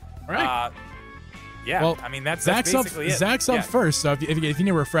style. All right. Well, I mean that's basically it. Zach's up first, so if you need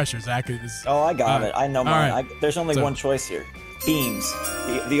a refresher, Zach is. Oh, I got it. I know mine. Right. There's only one choice here. Themes.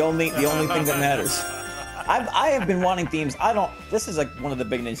 The only thing that matters. I have been wanting themes. This is one of the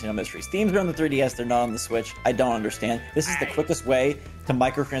big Nintendo mysteries. Themes are on the 3DS. They're not on the Switch. I don't understand. This is the quickest way to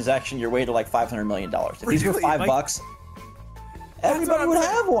microtransaction your way to $500 million. If these were $5, everybody would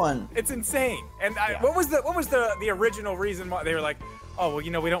have one. It's insane. And what was the original reason why they were like, oh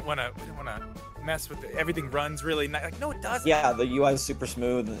well, we don't want to mess with it. Everything runs really nice. No, it doesn't. Yeah, the UI is super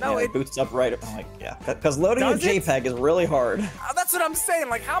smooth. And, it boots up right. I'm because loading Does a JPEG is really hard. That's what I'm saying.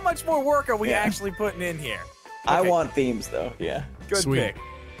 How much more work are we actually putting in here? Okay. I want themes though. Yeah. Good Sweet. pick.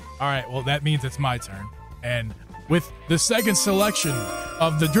 All right. Well, that means it's my turn. And with the second selection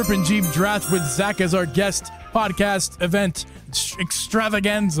of the Drip and Geeb Draft with Zach as our guest podcast event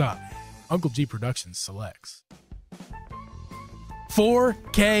extravaganza, Uncle G Productions selects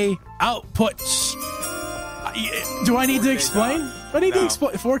 4K outputs. Do I need to explain? I need to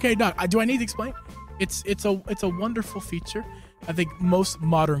explain 4K dock. Do I need to explain? It's a wonderful feature I think most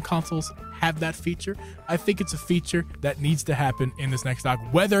modern consoles have that feature. I think it's a feature that needs to happen in this next dock.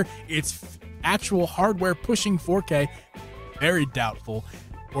 Whether it's actual hardware pushing 4K, very doubtful,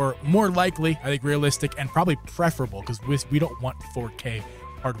 or more likely, I think realistic and probably preferable, because we don't want 4K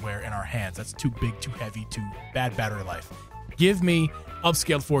hardware in our hands. That's too big, too heavy, too bad battery life. Give me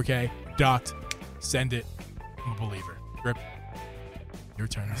upscaled 4K, docked, send it. I'm a believer. Grip, your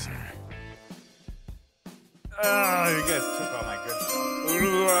turn, sir. Oh, you guys took all my good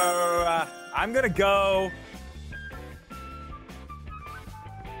stuff. I'm gonna go.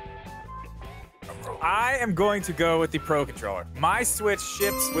 I am going to go with the Pro Controller. My Switch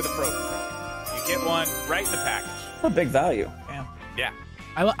ships with a Pro Controller. You get one right in the package. What a big value. Yeah. Yeah.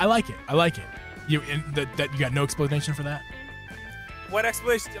 I like it. I like it. You got no explanation for that? What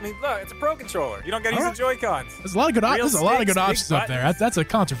explanation? I mean, look, it's a Pro Controller. You don't got to use the Joy-Cons. There's a lot of good. There's a lot of good options up there. That's a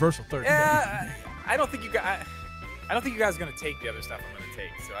controversial third. Yeah, I don't think you guys. I don't think you guys are gonna take the other stuff I'm gonna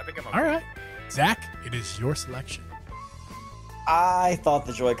take. So I think I'm okay. All right, Zach, it is your selection. I thought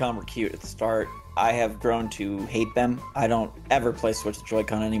the Joy-Con were cute at the start. I have grown to hate them. I don't ever play Switch the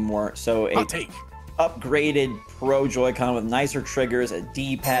Joy-Con anymore. So a upgraded Pro Joy-Con with nicer triggers, a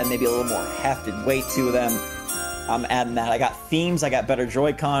D-pad, maybe a little more hefted weight to them. I'm adding that. I got themes. I got better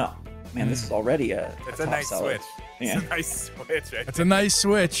Joy-Con. Man, this is already a nice seller. Switch. Yeah. It's a nice Switch. Right? That's a nice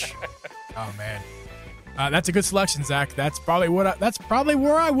Switch. Oh man, that's a good selection, Zach. That's probably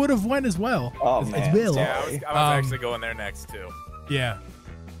where I would have went as well. Oh man, yeah, I was actually going there next too. Yeah.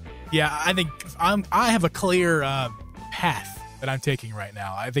 I think I have a clear path that I'm taking right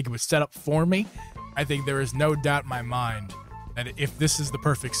now. I think it was set up for me. I think there is no doubt in my mind that if this is the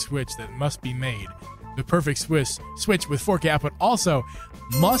perfect Switch that must be made, the perfect Switch with 4K output also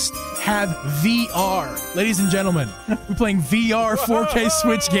must have VR. Ladies and gentlemen, we're playing VR 4K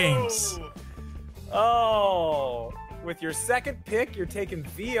Switch games. Oh, with your second pick, you're taking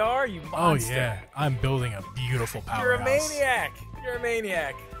VR, you monster. Oh yeah, I'm building a beautiful powerhouse. You're a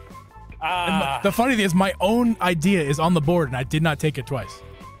maniac. The funny thing is, my own idea is on the board, and I did not take it twice.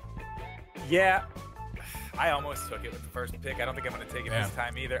 Yeah, I almost took it with the first pick. I don't think I'm going to take it this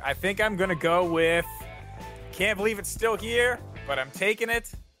time either. I think I'm going to go with, can't believe it's still here, but I'm taking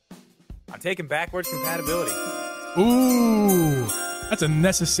it. I'm taking backwards compatibility. Ooh, that's a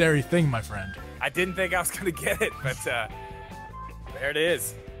necessary thing, my friend. I didn't think I was going to get it, but there it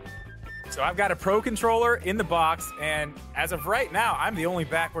is. So I've got a Pro Controller in the box, and as of right now, I'm the only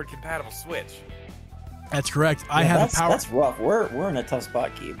backward compatible Switch. That's correct. I have a power. That's rough. We're in a tough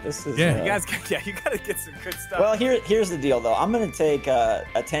spot, Geeb. This is you guys. You got to get some good stuff. Well, here's the deal, though. I'm gonna take a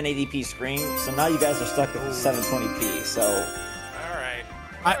 1080p screen, so now you guys are stuck with 720p. So, all right.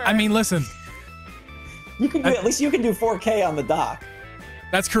 I mean, listen. You can do at least you can do 4K on the dock.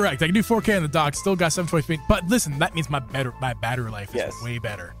 That's correct. I can do 4K on the dock. Still got 720p. But listen, that means my battery life is way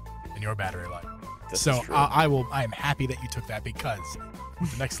better than your battery life. So I am happy that you took that, because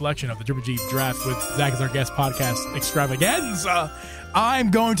the next selection of the Triple G Draft with Zach as our guest podcast extravaganza,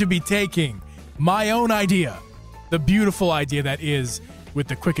 I'm going to be taking my own idea, the beautiful idea that is, with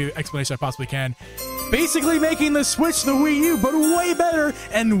the quick explanation I possibly can, basically making the Switch the Wii U, but way better,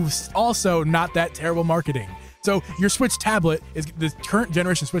 and also not that terrible marketing. So your Switch tablet, is the current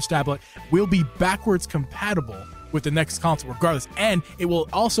generation Switch tablet, will be backwards compatible with the next console regardless, and it will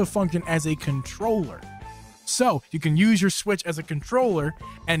also function as a controller. So you can use your Switch as a controller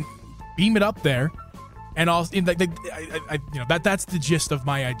and beam it up there, and also, that's the gist of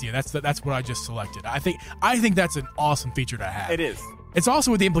my idea. That's what I just selected. I think that's an awesome feature to have. It is. It's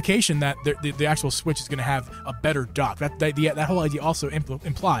also with the implication that the actual Switch is going to have a better dock. That whole idea also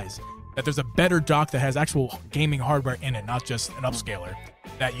implies that there's a better dock that has actual gaming hardware in it, not just an upscaler.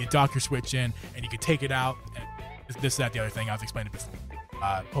 That you dock your Switch in and you can take it out. And this, that, the other thing. I've explained it before.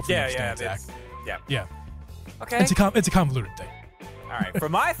 Hopefully you understand, Zach. Yeah. Okay. It's a convoluted thing. All right. For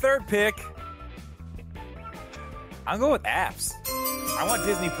my third pick, I'm going with apps. I want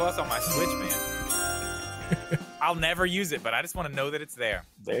Disney Plus on my Switch, man. I'll never use it, but I just want to know that it's there.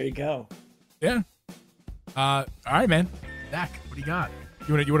 There you go. Yeah. All right, man. Zach, what do you got?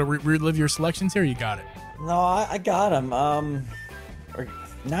 You want to relive your selections here? Or you got it. No, I got them.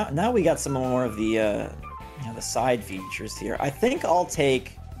 Now we got some more of the the side features here. I think I'll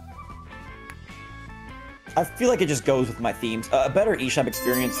take. I feel like it just goes with my themes. A better eShop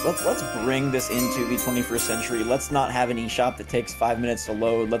experience. Let's bring this into the 21st century. Let's not have an eShop that takes 5 minutes to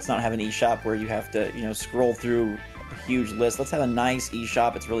load. Let's not have an eShop where you have to scroll through a huge list. Let's have a nice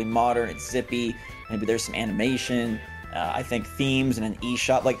eShop. It's really modern. It's zippy. Maybe there's some animation. I think themes and an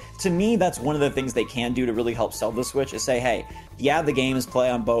eShop. Like, to me, that's one of the things they can do to really help sell the Switch is say, hey, yeah, the games play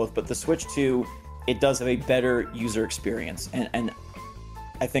on both, but the Switch 2 it does have a better user experience, and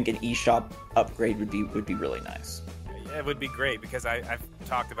I think an eShop upgrade would be really nice. Yeah, it would be great because I've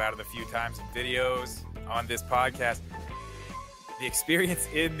talked about it a few times in videos on this podcast. The experience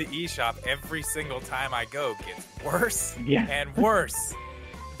in the eShop every single time I go gets worse and worse.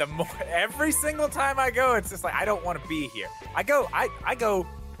 Every single time I go, it's just like I don't want to be here. I go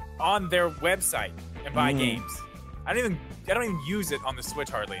on their website and buy games. I don't even use it on the Switch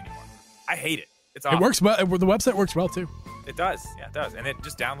hardly anymore. I hate it. It's awful. It works well. The website works well too. It does. Yeah, it does. And it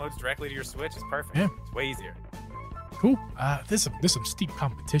just downloads directly to your Switch. It's perfect. Yeah. It's way easier. Cool. There's some steep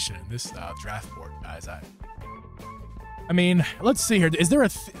competition in this draft board, guys. I mean, let's see here. Is there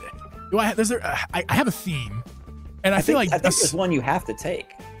I have a theme, and I feel like there's one you have to take.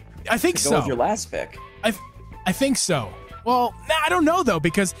 I think to so. Go with your last pick. I think so. Well, I don't know though,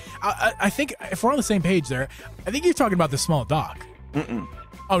 because I think if we're on the same page there, I think you're talking about the small dock.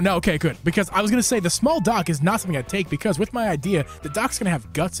 Oh no, okay, good. Because I was gonna say the small dock is not something I'd take because with my idea, the dock's gonna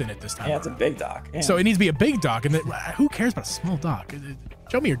have guts in it this time. Yeah, it's a big dock. Yeah. So it needs to be a big dock, and who cares about a small dock?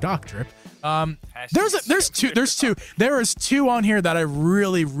 Show me your dock, Drip. There is two on here that I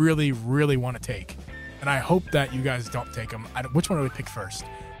really, really, really want to take, and I hope that you guys don't take them. Which one do we pick first?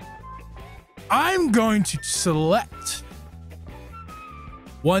 I'm going to select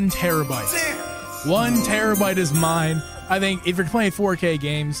 1 terabyte. 1 terabyte is mine. I think if you're playing 4K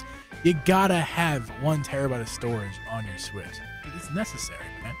games, you gotta have 1 terabyte of storage on your Switch. It's necessary,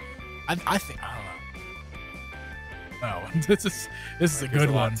 man. I think I don't know. Oh, this is a good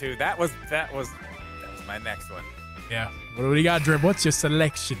one too. That was my next one. Yeah. What do you got, Drip? What's your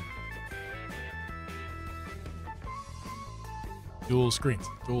selection? Dual screens.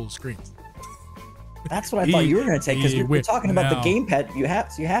 That's what I thought you were going to take because we're talking about the gamepad. You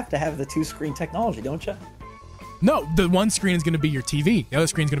have to have the 2-screen technology, don't you? No, the one screen is going to be your TV. The other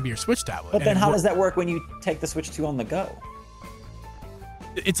screen is going to be your Switch tablet. But then how does that work when you take the Switch 2 on the go?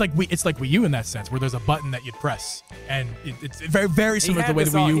 It's like Wii U in that sense, where there's a button that you'd press, and it's very, very similar to the way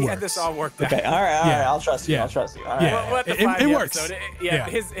the Wii U works. He had this all worked out. Okay, all right, I'll trust you. All right. Yeah, it works.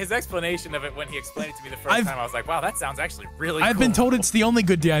 His explanation of it when he explained it to me the first time, I was like, wow, that sounds actually really cool. I've been told it's the only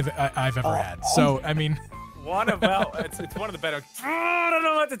good day I've ever had. So, I mean... it's one of the better... I don't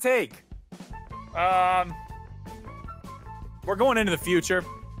know what to take. We're going into the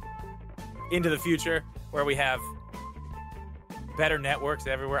future, where we have better networks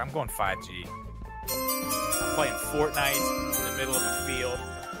everywhere. I'm going 5G. I'm playing Fortnite in the middle of a field,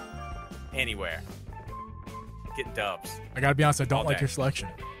 anywhere. Getting dubs. I gotta be honest, I don't like your selection,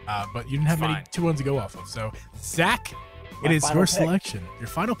 but you didn't have many 2 ones to go off of. So, Zach, it is your selection, your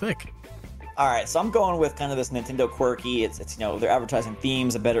final pick. All right, so I'm going with kind of this Nintendo quirky. It's they're advertising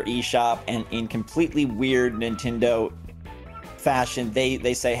themes, a better eShop, and in completely weird Nintendo fashion,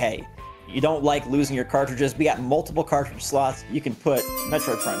 they say, hey, you don't like losing your cartridges. We got multiple cartridge slots. You can put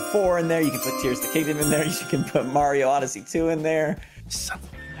Metroid Prime 4 in there. You can put Tears of the Kingdom in there. You can put Mario Odyssey 2 in there.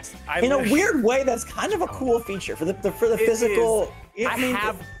 In a weird way, that's kind of a cool feature for the physical.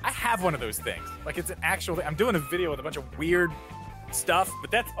 I have one of those things. Like it's an actual thing. I'm doing a video with a bunch of weird stuff,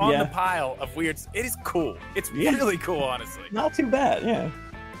 but that's on the pile of weird. It is cool. It's really cool, honestly. Not too bad. Yeah.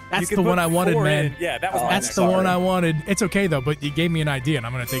 That's the one I wanted, man. Yeah, that was That's the one I wanted. It's okay, though, but you gave me an idea, and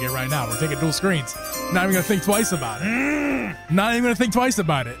I'm going to take it right now. We're taking dual screens. Not even going to think twice about it. Not even going to think twice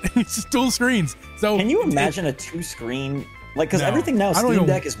about it. It's just dual screens. So can you imagine a 2-screen? Like, because everything now, Steam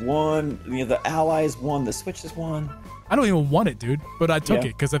Deck is one, the Ally is one, the Switch is one. I don't even want it, dude, but I took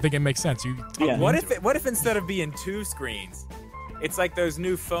it because I think it makes sense. What if instead of being 2 screens, it's like those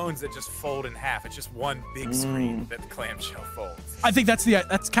new phones that just fold in half. It's just one big screen that the clamshell folds. I think that's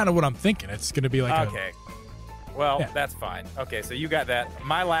kind of what I'm thinking. It's going to be like that's fine. Okay, so you got that.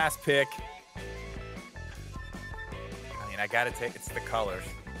 My last pick. I mean, it's the colors.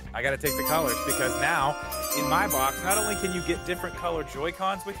 I got to take the colors because now in my box, not only can you get different color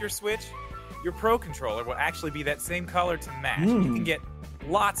Joy-Cons with your Switch, your Pro Controller will actually be that same color to match. You can get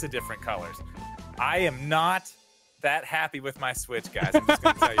lots of different colors. I am not that happy with my Switch, guys. I'm just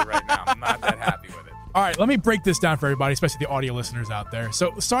going to tell you right now. I'm not that happy with it. All right, let me break this down for everybody, especially the audio listeners out there.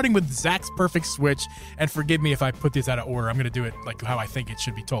 So starting with Zach's perfect Switch, and forgive me if I put this out of order. I'm going to do it like how I think it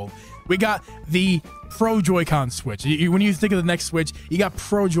should be told. We got the Pro Joy-Con Switch. When you think of the next Switch, you got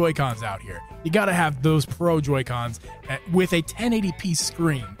Pro Joy-Cons out here. You got to have those Pro Joy-Cons with a 1080p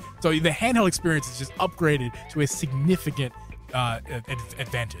screen. So the handheld experience is just upgraded to a significant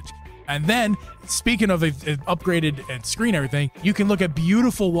advantage. And then, speaking of upgraded and screen everything, you can look at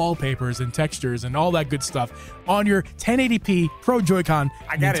beautiful wallpapers and textures and all that good stuff on your 1080p Pro Joy-Con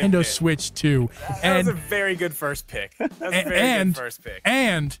Nintendo Switch 2. That was a very good first pick. That was a very good first pick.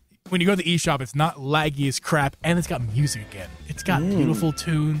 And when you go to the eShop, it's not laggy as crap, and it's got music again. It's got beautiful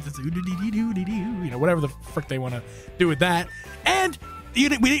tunes. It's whatever the frick they want to do with that. And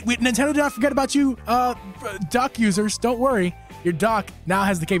Nintendo did not forget about you, dock users. Don't worry. Your dock now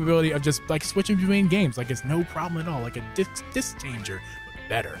has the capability of just like switching between games. Like it's no problem at all. Like a disc changer, but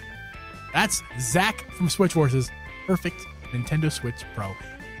better. That's Zach from Switch Force's perfect Nintendo Switch Pro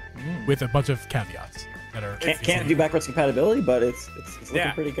with a bunch of caveats that are can't do backwards compatibility, but it's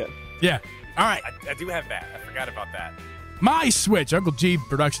looking pretty good. Yeah. All right. I do have that. I forgot about that. My Switch, Uncle Geeb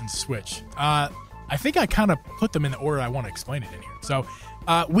Productions Switch. I think I kind of put them in the order I want to explain it in here. So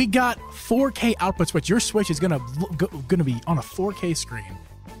we got 4K output Switch. Your Switch is gonna be on a 4K screen,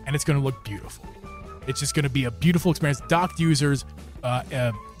 and it's gonna look beautiful. It's just gonna be a beautiful experience. Docked users,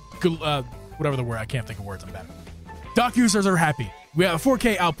 whatever the word, I can't think of words. I'm bad. Dock users are happy. We have a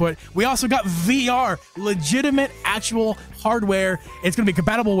 4K output. We also got VR, legitimate, actual hardware. It's going to be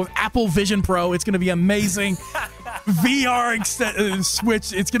compatible with Apple Vision Pro. It's going to be amazing. VR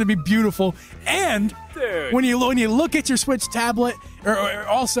Switch. It's going to be beautiful. And when you look at your Switch tablet, or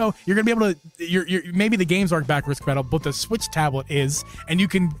also you're going to be able to. Maybe the games aren't backwards compatible, but the Switch tablet is, and you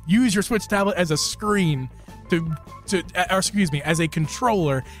can use your Switch tablet as a screen. As a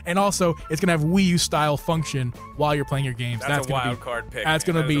controller, and also it's gonna have Wii U style function while you're playing your games. That's a wild card pick. That's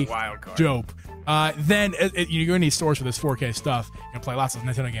gonna be dope. Then you're gonna need storage for this 4K stuff. You're gonna play lots of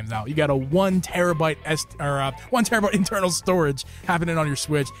Nintendo games now. You got a 1 terabyte 1 terabyte internal storage happening on your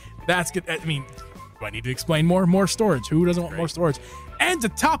Switch. That's good. I mean, do I need to explain more? More storage. Who doesn't want more storage? And to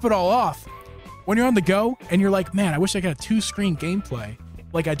top it all off, when you're on the go and you're like, man, I wish I got a 2-screen gameplay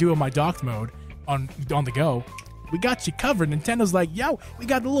like I do in my docked mode. On the go, we got you covered. Nintendo's like, yo, we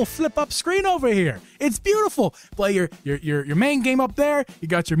got the little flip up screen over here. It's beautiful. Play your main game up there. You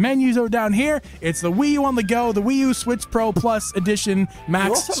got your menus over down here. It's the Wii U on the go, the Wii U Switch Pro Plus Edition Max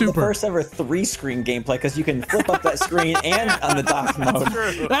you also Super. Have the first ever 3-screen gameplay because you can flip up that screen and on the dock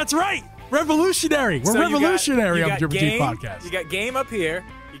mode. That's right. Revolutionary. We're revolutionary on the Geeb podcast. You got game up here.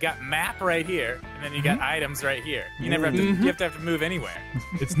 You got map right here, and then you got items right here. You never have to. You have to move anywhere.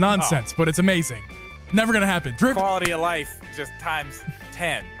 It's nonsense, but it's amazing. Never gonna happen. Quality of life just times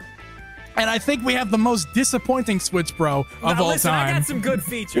 10. And I think we have the most disappointing Switch Pro of all time. I got some good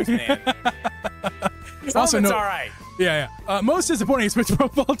features, man. It's all right. Yeah. Most disappointing Switch Pro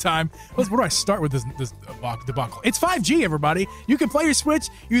of all time. Where do I start with this debacle? It's 5G, everybody. You can play your Switch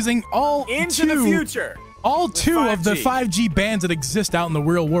using into the future. All two 5G. of the 5G bands that exist out in the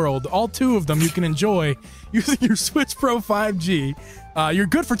real world, all two of them you can enjoy using your Switch Pro 5G. You're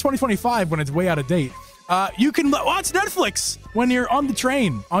good for 2025 when it's way out of date. You can watch Netflix when you're on the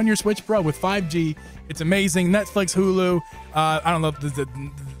train on your Switch Pro with 5G. It's amazing. Netflix, Hulu. I don't know if the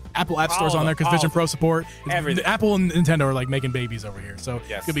Apple App Store's on there because Vision Pro support. Apple and Nintendo are like making babies over here, so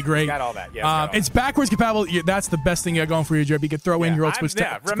it's gonna be great. Got all that. Yes, it's backwards compatible. That's the best thing you got going for you, Geeb. You can throw in your old Switch.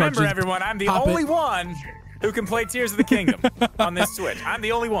 Remember, everyone, I'm the only one who can play Tears of the Kingdom on this Switch. I'm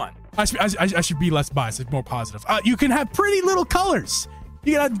the only one. I should be less biased. It's more positive. You can have pretty little colors.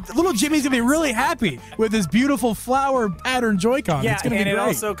 You got little Jimmy's gonna be really happy with this beautiful flower pattern Joy-Con. Yeah, it's gonna be great. It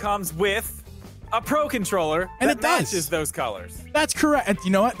also comes with a Pro controller that matches those colors. That's correct. And you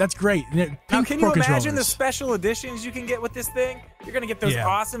know what? That's great. Now, can you imagine the special editions you can get with this thing? You're gonna get those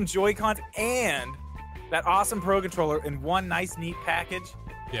awesome Joy-Cons and that awesome Pro controller in one nice, neat package.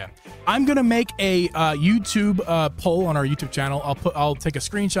 Yeah, I'm gonna make a YouTube poll on our YouTube channel. I'll take a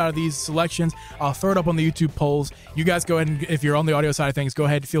screenshot of these selections. I'll throw it up on the YouTube polls. You guys go ahead and, if you're on the audio side of things, go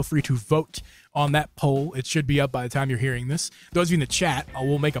ahead. Feel free to vote on that poll. It should be up by the time you're hearing this. Those of you in the chat,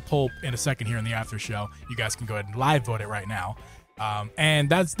 we'll make a poll in a second here in the after show. You guys can go ahead and live vote it right now. And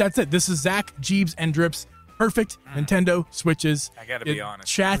that's it. This is Zach, Jeebs, and Drips. Perfect Nintendo Switches. I gotta be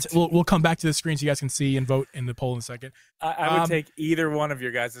honest. Chat. We'll come back to the screen so you guys can see and vote in the poll in a second. I would take either one of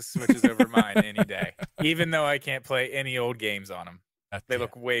your guys' Switches over mine any day, even though I can't play any old games on them. They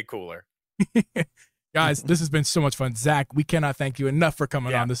look way cooler. Guys, this has been so much fun. Zach, we cannot thank you enough for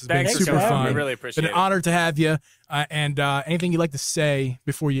coming on. This has been super fun. We really appreciate it. It's been an honor to have you. And anything you'd like to say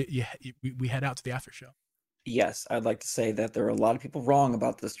before we head out to the after show? Yes, I'd like to say that there are a lot of people wrong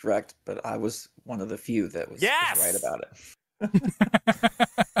about this direct, but I was one of the few that was right about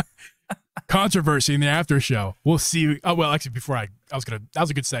it. Controversy in the after show. We'll see you. Oh, well, actually, before that was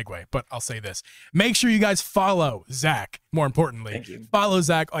a good segue, but I'll say this. Make sure you guys follow Zach. More importantly, follow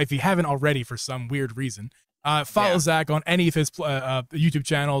Zach if you haven't already for some weird reason. Follow Zach on any of his YouTube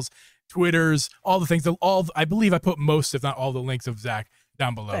channels, Twitters, all the things. I believe I put most, if not all, the links of Zach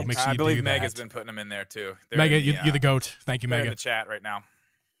down below. Thanks. Make sure you I believe do Mega's that. been putting them in there too. Mega, you're the GOAT. Thank you, Mega. In the chat right now.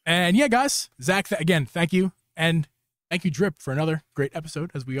 And yeah, guys, Zach, again, thank you. And Thank you, Drip, for another great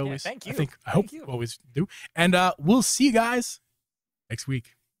episode, as we always. Thank you. I hope always do. And we'll see you guys next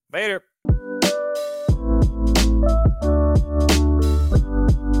week. Later.